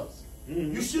should be us.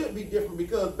 You should be different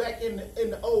because back in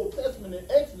the Old Testament in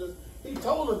Exodus, he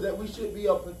told us that we should be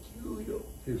a peculiar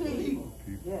people.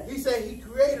 Yes. He said he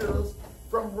created us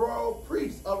from a royal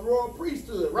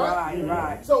priesthood, right?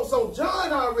 Right. So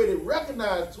John already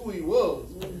recognized who he was,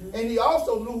 and he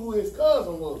also knew who his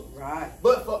cousin was. Right.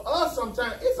 But for us,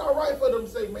 sometimes it's all right for them to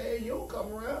say, "Man, you don't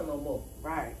come around no more.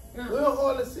 Right. We don't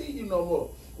hardly see you no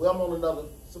more." Well, I'm on another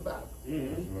sabbatical.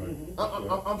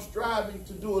 I'm striving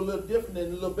to do a little different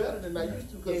and a little better than I used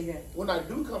to, because when I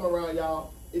do come around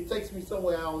y'all, it takes me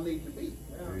somewhere I don't need to be.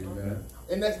 Amen.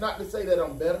 And that's not to say that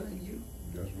I'm better than you.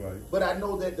 That's right. But I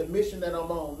know that the mission that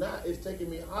I'm on now is taking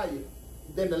me higher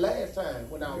than the last time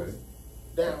when I was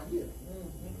down here.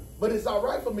 But it's all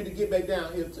right for me to get back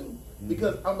down here too,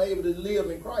 because I'm able to live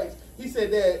in Christ. He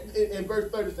said that in verse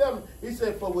 37, he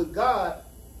said, "For with God,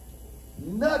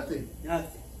 nothing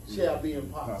shall be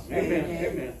impossible."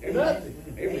 Amen. Nothing.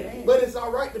 Amen. But it's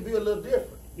all right to be a little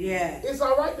different. Yeah. It's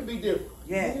all right to be different.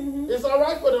 Yeah. It's all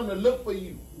right for them to look for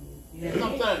you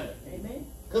sometimes. Amen.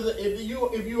 Because if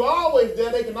you always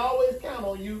there, they can always count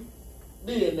on you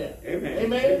being there. Amen.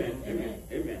 Amen. Amen. Amen.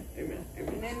 Amen. Amen.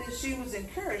 And then she was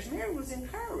encouraged. Mary was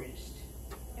encouraged.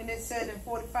 And it said in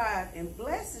 45, "And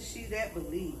blessed is she that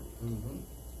believed."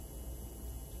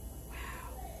 Wow.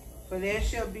 "For there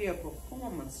shall be a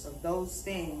performance of those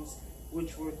things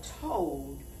which were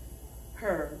told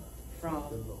her from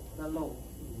the Lord."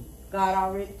 God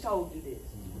already told you this.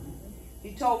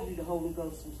 He told you the Holy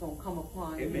Ghost was going to come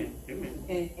upon you. Amen.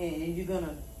 And you're going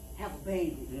to have a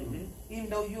baby. Even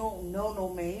though you don't know no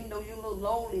man, even though you're a little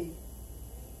lonely.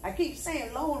 I keep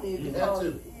saying lonely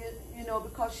because,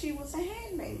 because she was a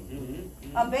handmaid.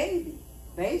 A baby,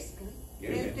 basically.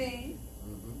 15.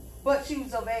 But she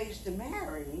was of age to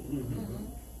marry.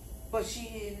 But she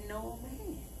didn't know a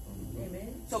man.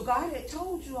 Amen. So God had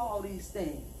told you all these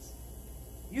things.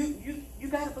 You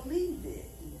got to believe it.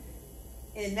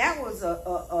 And that was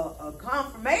a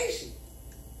confirmation,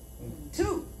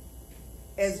 too,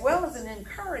 as well as an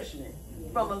encouragement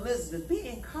from Elizabeth. Be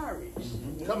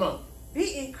encouraged. Come on.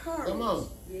 Be encouraged. Come on.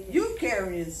 You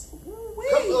carrying. You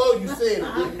said it.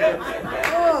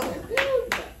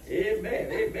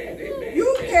 Amen.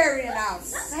 You carrying our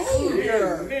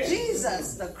Savior, Amen.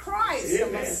 Jesus, the Christ, the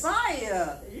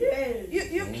Messiah.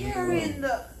 You're carrying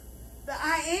the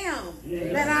I am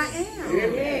that I am.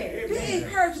 Be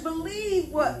encouraged. Believe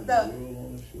what the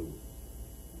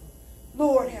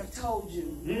Lord have told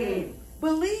you.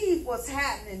 Believe what's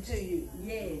happening to you.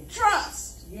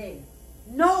 Trust.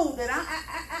 Know that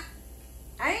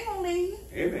I ain't gonna leave you.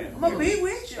 Amen. I'm gonna be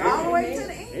with you all the way to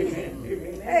the end.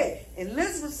 Amen. Hey, and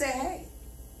Elizabeth said, "Hey,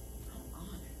 I'm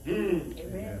honored.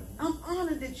 Amen. I'm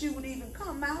honored that you would even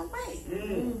come my way.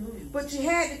 But you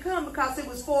had to come because it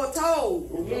was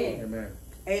foretold." Amen.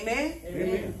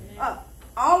 Amen.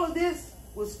 All of this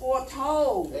was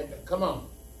foretold. Come on.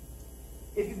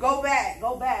 If you go back,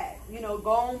 go on back.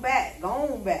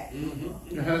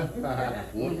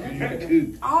 What do you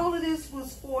do? All of this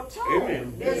was foretold.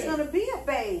 Amen. There's going to be a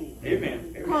baby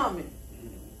coming.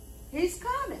 He's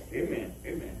coming. Amen.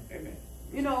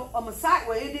 A Messiah.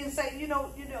 Well, it didn't say,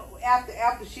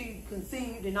 after she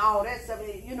conceived and all that stuff,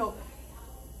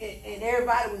 and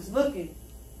everybody was looking.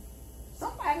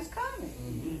 Somebody's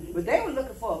coming. But they were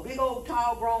looking for a big old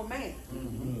tall grown man.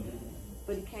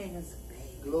 But he came as a baby.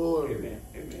 Glory.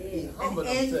 He humbled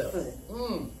himself.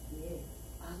 Infant.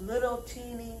 A little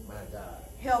teeny, My God.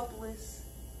 helpless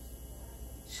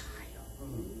child.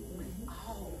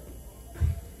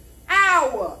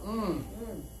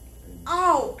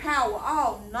 All power,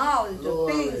 all knowledge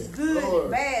Glory. of things good Glory.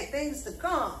 and bad, things to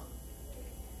come.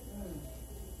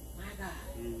 My God.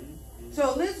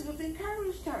 So Elizabeth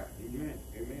encouraged her. Amen.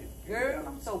 Girl,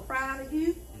 I'm so proud of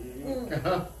you.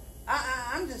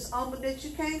 I'm just humbled that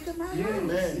you came to my house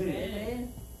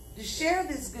Amen. to share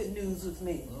this good news with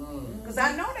me. Because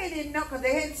I know they didn't know, because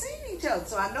they hadn't seen each other.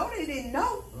 So I know they didn't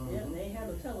know. They ain't have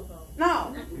a telephone.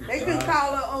 No, they couldn't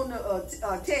call her on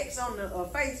the text on the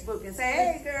Facebook and say,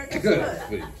 "Hey, girl, guess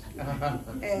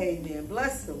what?" Amen.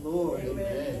 Bless the Lord.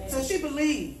 Amen. So she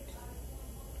believed.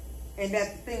 and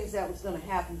that the things that was going to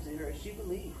happen to her, she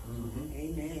believed.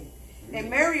 Amen. And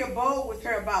Mary abode with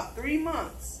her about 3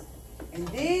 months, and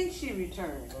then she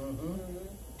returned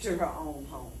to her own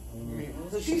home.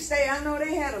 So she stayed. I know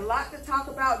they had a lot to talk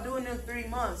about during them 3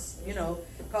 months, you know,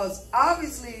 because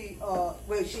obviously,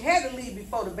 well, she had to leave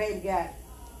before the baby got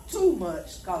too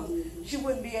much, because she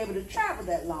wouldn't be able to travel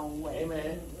that long way.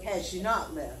 Amen. Had she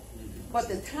not left. But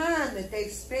the time that they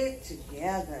spent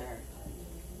together,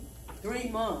 3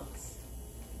 months,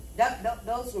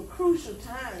 those were crucial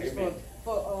times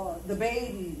for the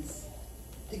babies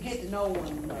to get to know one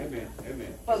another.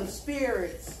 Amen. For the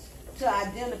spirits to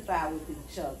identify with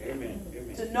each other. Amen.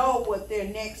 To know what their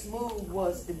next move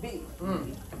was to be.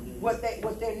 What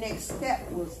their next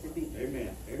step was to be.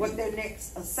 Amen. What their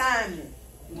next assignment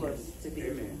was to be.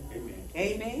 Amen.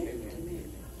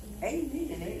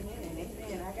 Amen.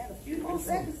 I got a few more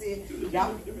seconds here.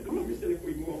 Y'all. Let me say, if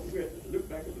we move on, we have to look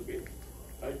back a little bit.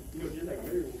 You know, just like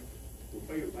Mary was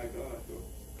favored by God, so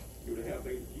you would have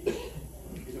baby Jesus.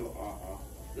 You know,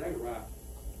 Zachariah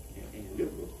and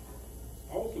Elizabeth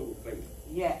also were favored.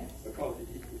 Yes. Because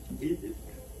the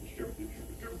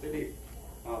scripture said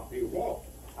they walked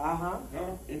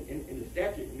in the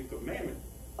statute and the commandment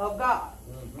of God.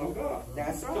 Of God.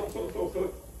 That's right.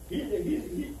 So he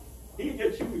didn't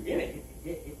just choose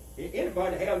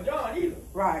anybody to have John either.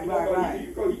 Right.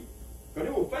 Because they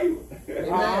were favored.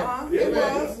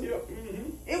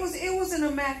 It was an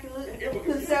immaculate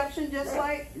conception, just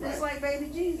like baby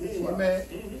Jesus was. Amen.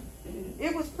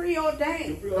 It was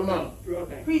preordained. Come on.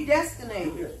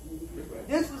 Predestinated.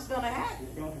 This was going to happen.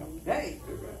 Hey,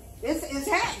 it's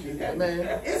happening.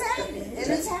 Amen. It's happening. And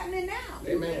it's happening now.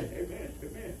 Amen.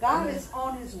 God is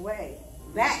on his way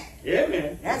back.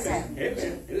 Amen. That's happening.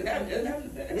 Amen.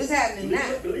 It's happening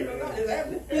now. Believe it or not, it's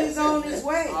happening. He's on his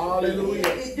way. Hallelujah.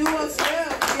 It do us well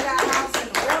to get our house in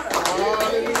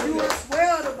order. It do us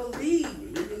well to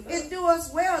believe. It do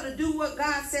us well to do what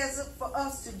God says for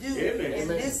us to do in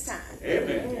this time.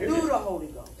 Through the Holy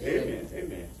Ghost.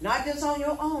 Amen. Not just on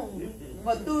your own,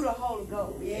 but through the Holy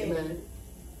Ghost. Amen.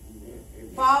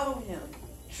 Follow him.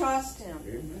 Trust him.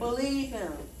 Believe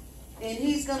him. And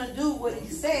he's going to do what he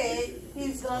said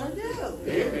he's going to do.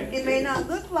 It may not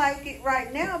look like it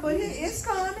right now, but it's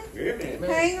coming.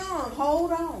 Hang on.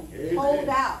 Hold on. Hold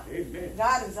out.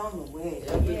 God is on the way.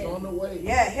 Help is on the way.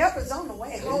 Yeah, help is on the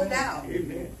way. Hold out.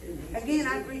 Again,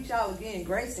 I greet y'all again.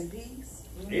 Grace and peace.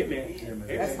 Amen.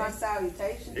 That's my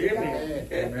salutation to God.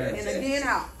 And again,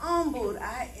 how humbled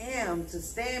I am to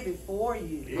stand before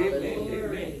you.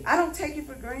 Amen. I don't take it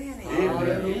for granted.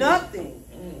 Amen. Nothing.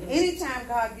 Anytime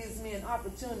God gives me an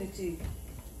opportunity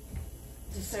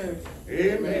to serve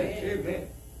him. Amen.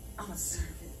 I'm a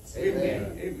servant.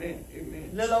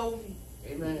 Amen. Little old me.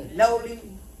 Amen. Lowly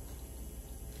me.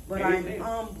 But Amen. I'm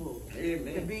humbled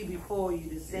Amen. to be before you,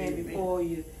 to stand Amen. before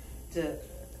you. To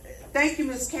thank you,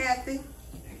 Miss Kathy.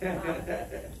 Thank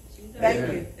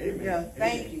you. Amen. Yeah,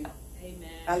 thank you. Amen.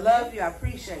 I love you. I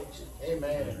appreciate you.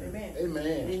 Amen.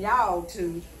 And y'all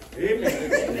too.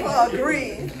 Amen. For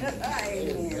agreeing.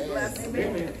 Amen. Blessing.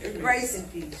 Amen. Grace and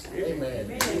peace.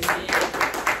 Amen.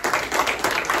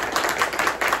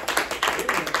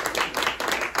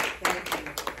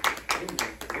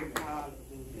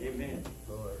 Amen.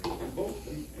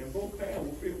 And both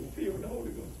parents will feel the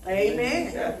Holy Ghost.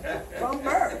 Amen. From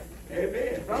birth.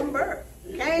 Amen. From birth.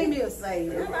 Came here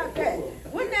saved. How about that?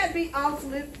 Wouldn't that be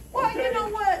awesome? Well, you know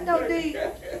what, though, D?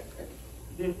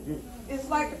 It's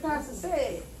like the pastor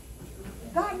said.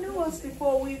 God knew us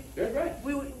before we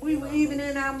were even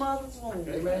in our mother's womb.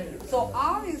 Amen. So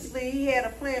obviously he had a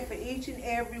plan for each and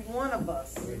every one of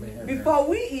us before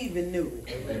we even knew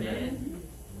it. Amen.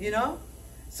 You know?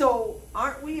 So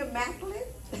aren't we immaculate?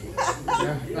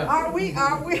 Are we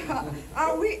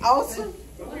awesome?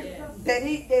 That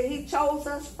he chose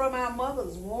us from our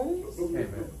mother's womb?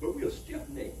 But we are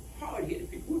stiff-necked,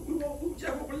 hard-headed people. We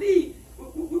just won't believe.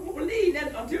 We won't believe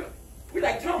that until we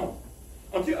like Tom.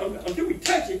 Until we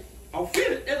touch it or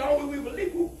feel it, that's the only way we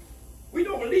believe. We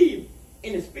don't believe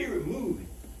in the spirit moving.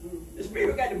 The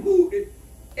spirit got to move it,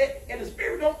 and the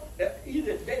spirit don't.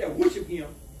 Either they that worship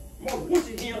him must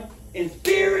worship him in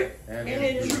spirit and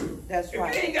in truth. That's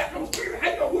right. If you ain't got no spirit, how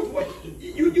you gonna worship what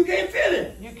you can't feel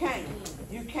it? You can't.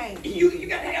 You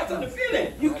got to have something to feel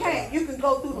it. You can't. You can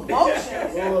go through the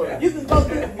motions. You can go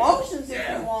through the motions if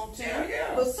you want to.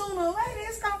 But sooner or later,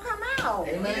 it's gonna come out.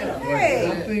 Amen.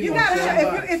 Hey, you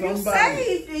gotta. If you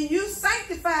saved and you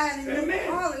sanctified and you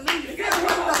hallelujah, filled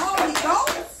with the Holy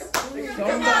Ghost, you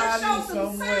gotta show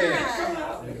some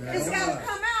signs. It's gotta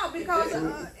come out because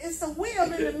it's a wheel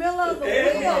in the middle of the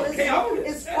wheel.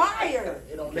 It's fire.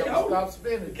 It don't never stop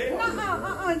spinning.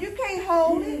 You can't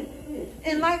hold it.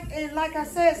 And like I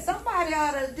said, somebody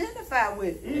ought to identify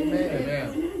with it.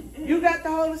 Amen. You got the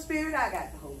Holy Spirit, I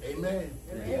got the Holy Spirit.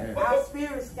 Amen. Our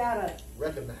spirits gotta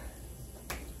Recognize.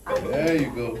 There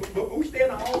you go. But we stay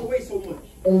in our own way so much.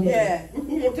 Yeah.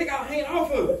 We want to take our hand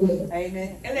off of it.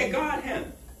 Amen. And let God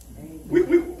handle. Amen. We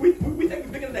think we're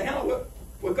bigger than to handle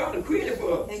what God has created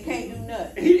for us. They can't do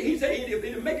nothing. And he said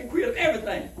he'll make a creator of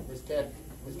everything. Miss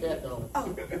Cat don't.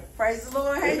 Oh, praise the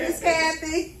Lord. Hey, Miss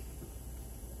Kathy.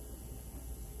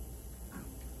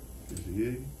 Did you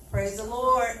hear you? Praise the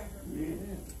Lord. Yeah.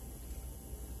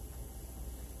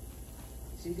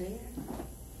 She there?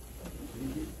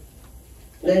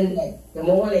 Linda, good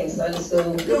morning, Sunday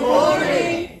school. Good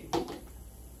morning.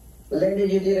 Linda,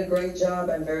 you did a great job.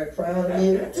 I'm very proud of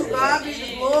you. To God be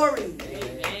the glory.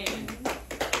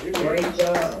 Great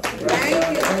job.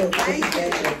 Thank you. Thank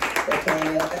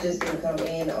you. I just didn't come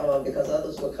in because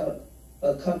others were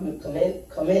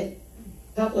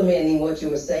complimenting what you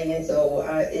were saying. So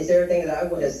it's everything that I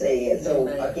would have said. So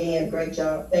again, great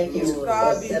job. Thank you for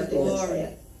accepting this.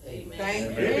 Thank you.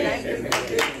 Thank you for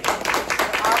this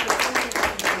opportunity.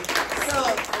 So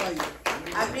for you.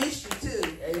 I miss you too.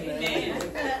 Amen.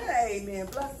 Amen.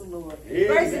 Bless the Lord. Amen.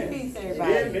 Grace and peace,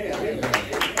 everybody. Amen.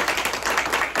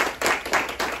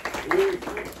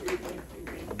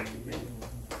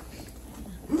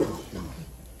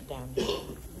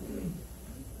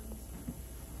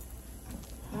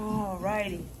 All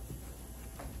righty.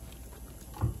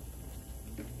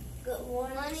 Good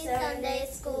morning, Sunday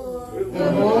school.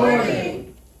 Good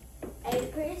morning. A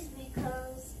priest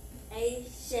becomes a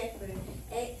shepherd.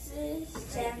 Exodus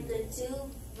chapter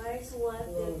 2, verse 1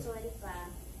 through 25.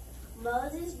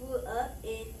 Moses grew up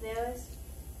in Pharaoh's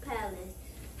palace.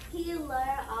 He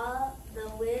learned all the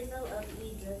wisdom of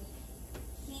Egypt.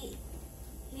 He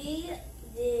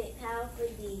did powerful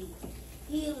deeds.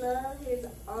 He loved his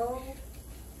own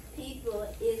people,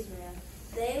 Israel.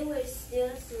 They were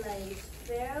still slaves.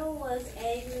 Pharaoh was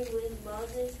angry with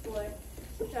Moses for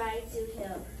trying to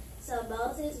help. So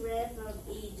Moses ran from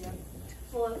Egypt.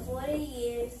 For 40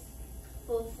 years,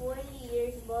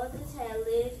 Moses had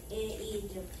lived in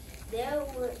Egypt. There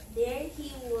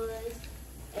he was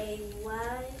a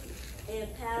wise and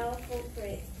powerful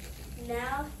prince.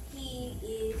 Now he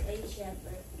is a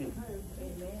shepherd.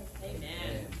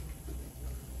 Amen.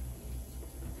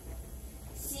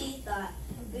 She thought,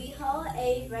 behold,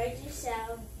 a virgin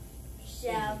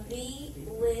shall be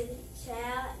with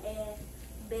child and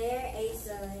bear a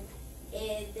son,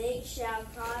 and they shall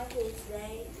call his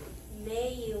name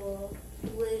Emmanuel,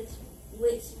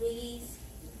 which means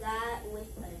God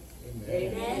with us.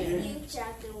 Amen. Matthew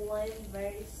chapter 1,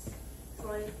 verse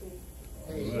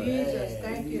 23. Jesus,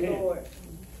 thank you, Lord.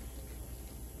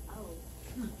 Oh.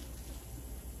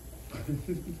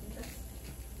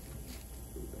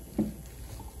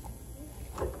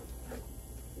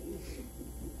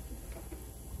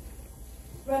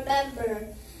 Remember,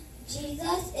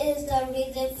 Jesus is the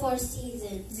reason for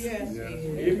seasons. Yes.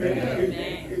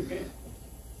 Amen.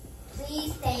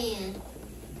 Please stand.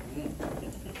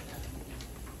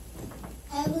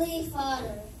 Heavenly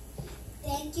Father,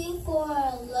 thank you for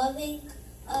loving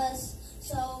us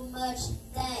so much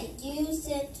that you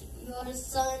sent your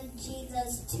Son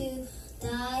Jesus to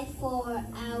die for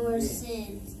our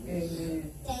sins.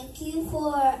 Amen. Thank you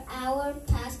for our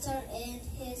pastor and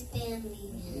his family.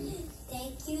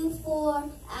 Thank you for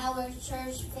our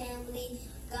church family.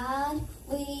 God,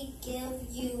 we give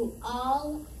you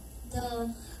all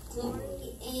the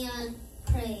glory and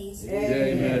praise.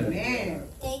 Amen.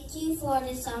 Thank you for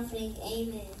this offering.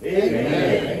 Amen.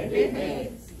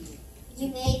 Amen. You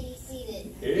may be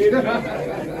seated.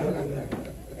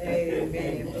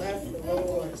 Amen. Bless the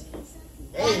Lord.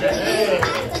 Back to you,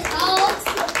 Pastor Coles.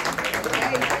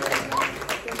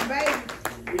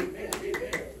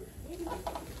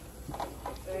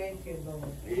 Thank you, Lord.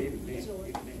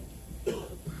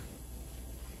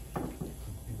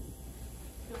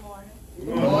 Good morning.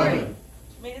 Good morning.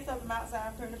 Minutes of the Mount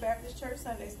Zion Primitive Baptist Church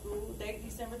Sunday School, date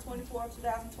December 24,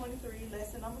 2023,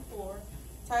 lesson number 4.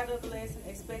 Title of the lesson,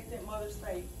 Expectant Mother's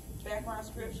Faith. Background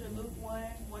scripture, Luke 1,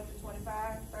 1 through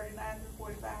 25, 39 through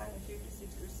 45, and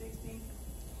 56 through 60.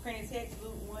 Printed text,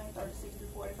 Luke 1, 36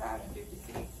 through 45, and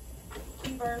 56.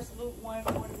 Key verse, Luke 1,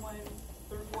 41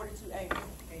 through 42a.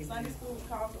 Sunday school was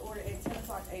called to order at 10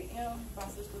 o'clock a.m. by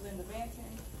Sister Linda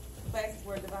Banton. Classes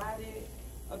were divided.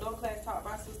 Adult class taught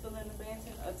by Sister Linda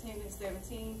Banton, attendance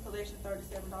 17, collection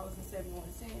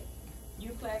 $37.71.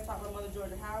 Youth class taught by Mother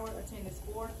Georgia Howard, attendance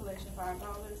 4, collection $5.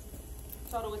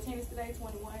 Total attendance today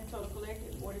 21, total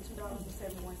collected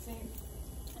 $42.71.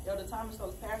 Elder Thomas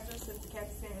was pastor, Sister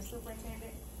Kathy Samuel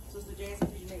superintendent, Sister Jason,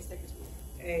 could you make second school?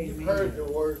 You've heard the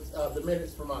words, the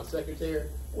minutes from our secretary.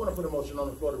 I want to put a motion on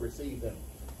the floor to receive them.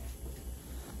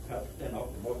 Stand off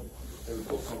the motion. The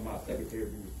report from my secretary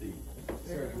be received.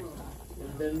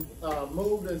 It's been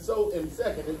moved and so and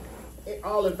seconded.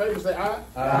 All in favor say aye.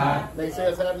 Aye. They say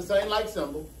us have the same like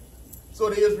symbol. So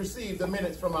it is received the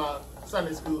minutes from our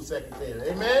Sunday school secretary.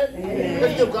 Amen? Amen.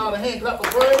 Let's give God a hand clap of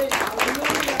praise.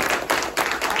 Hallelujah.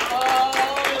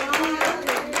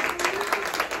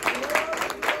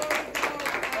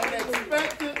 An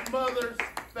expectant mother's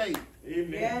faith.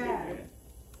 Amen. Yeah.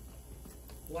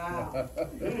 Wow.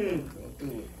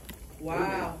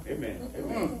 Wow. Amen.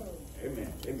 Amen.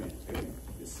 Amen. Amen. Amen.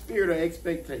 The spirit of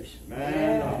expectation.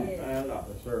 Man,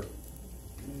 yes, sir.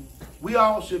 We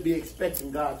all should be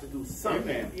expecting God to do something.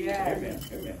 Amen. Yeah. Amen.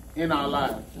 Amen. In our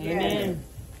lives. Amen.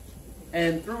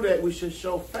 And through that we should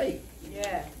show faith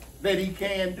Yeah. that he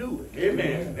can do it.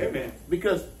 Amen. Amen.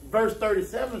 Because verse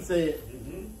 37 said,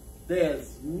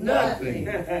 there's nothing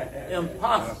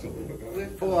impossible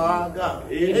for our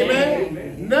God. Amen. Amen?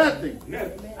 Amen. Nothing.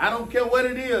 Nothing. I don't care what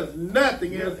it is.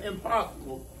 Nothing is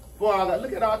impossible for our God.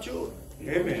 Look at our children.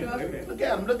 Amen. Amen. Look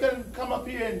at them. Look at them come up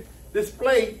here and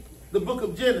display the book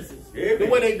of Genesis. Amen. The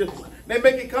way they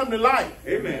make it come to life.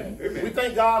 Amen. Amen. We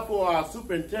thank God for our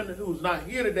superintendent who's not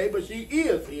here today, but she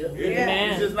is here.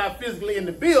 Amen. She's just not physically in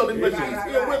the building, but she's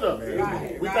here with us.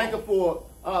 Right, We thank her for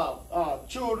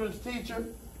children's teacher.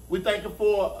 We thank her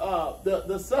for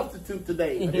the substitute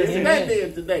today, the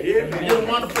stand-in today. Amen. You did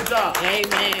a wonderful job.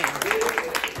 Amen.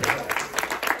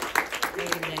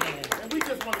 And we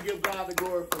just want to give God the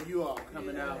glory for you all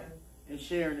coming out and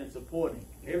sharing and supporting.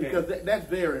 Amen. Because that's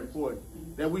very important,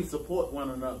 that we support one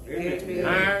another. Amen.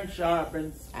 Iron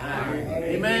sharpens iron.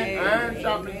 Amen. Iron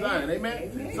sharpens iron.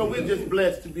 Amen. So we're just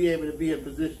blessed to be able to be in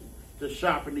position to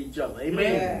sharpen each other.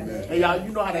 Amen. Hey, y'all,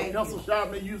 you know how that pencil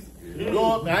sharpener used to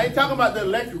go up? I ain't talking about the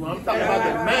electric one. I'm talking about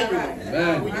the manual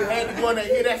one. When you had to go in there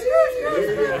and hear that.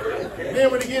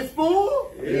 Then when it gets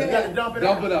full, you got to dump it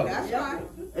out. Dump it out. That's right.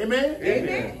 Amen?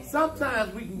 Amen.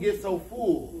 Sometimes we can get so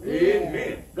full.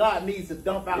 Amen. God needs to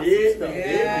dump out some Amen. stuff.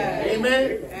 Yeah.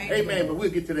 Amen? Amen. But we'll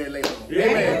get to that later.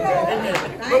 Amen. Amen.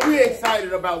 But we're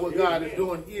excited about what God is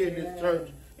doing here in this church.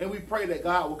 And we pray that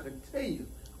God will continue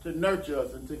to nurture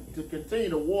us and to continue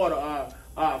to water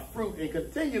our fruit and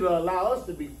continue to allow us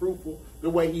to be fruitful the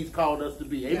way he's called us to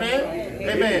be. Amen?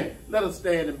 Amen. Let us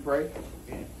stand and pray.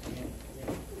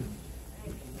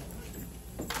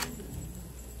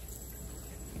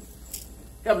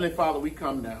 Heavenly Father, we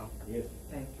come now. Yes.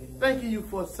 Thanking you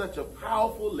for such a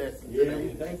powerful lesson Yes.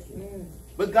 today. Thank you.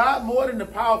 But God, more than the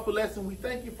powerful lesson, we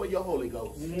thank you for your Holy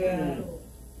Ghost,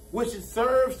 which it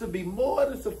serves to be more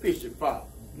than sufficient, Father.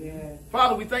 Yeah.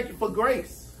 Father, we thank you for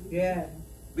grace Yeah.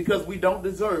 because we don't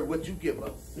deserve what you give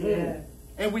us. Yeah.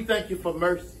 And we thank you for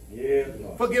mercy, Yes,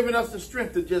 Lord. for giving us the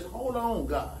strength to just hold on,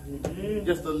 God,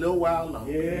 just a little while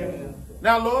longer. Yes.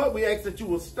 Now, Lord, we ask that you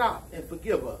will stop and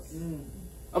forgive us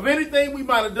of anything we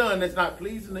might have done that's not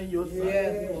pleasing in your sight.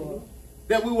 Yes, Lord.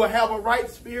 That we will have a right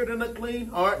spirit and a clean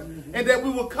heart, and that we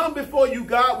will come before you,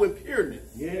 God, with pureness.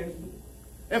 Yes.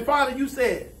 And Father, you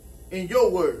said in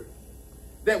your word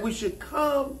that we should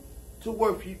come to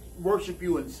worship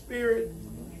you in spirit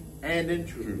and in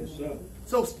truth. Yes, sir.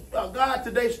 So, God,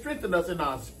 today strengthen us in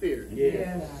our spirit.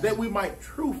 Yes. That we might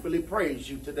truthfully praise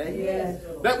you today. Yes.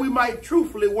 That we might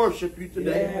truthfully worship you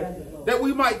today. Yes. That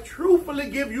we might truthfully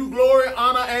give you glory,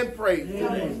 honor, and praise.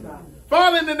 Yes.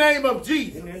 Father, in the name of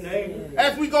Jesus, In the name.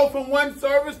 as we go from one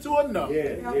service to another,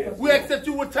 Yes. Yes. we ask that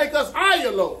you would take us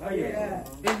higher, Lord, Oh, yes.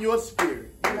 in your spirit.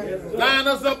 Yes, sir. Line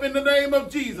us up in the name of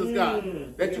Jesus,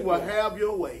 God, that you will have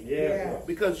your way. Yes.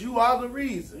 Because you are the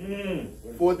reason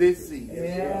for this season.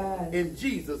 Yes. In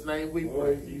Jesus' name we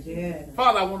pray. Yes.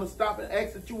 Father, I want to stop and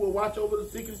ask that you will watch over the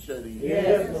sick and shut-in.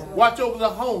 Yes. Watch over the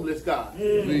homeless, God.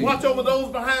 Watch over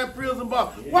those behind prison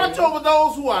bars. Watch over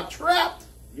those who are trapped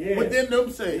within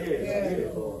themselves.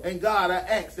 Yes. And God, I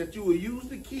ask that you will use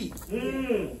the key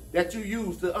that you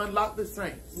use to unlock the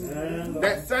saints.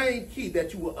 That same key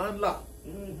that you will unlock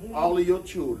all of your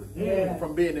children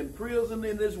from being in prison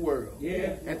in this world.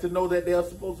 And to know that they are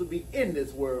supposed to be in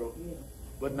this world,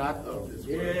 but not of this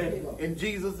world. In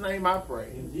Jesus' name I pray.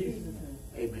 In Jesus' name.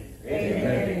 Amen.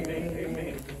 Amen. Amen.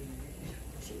 Amen.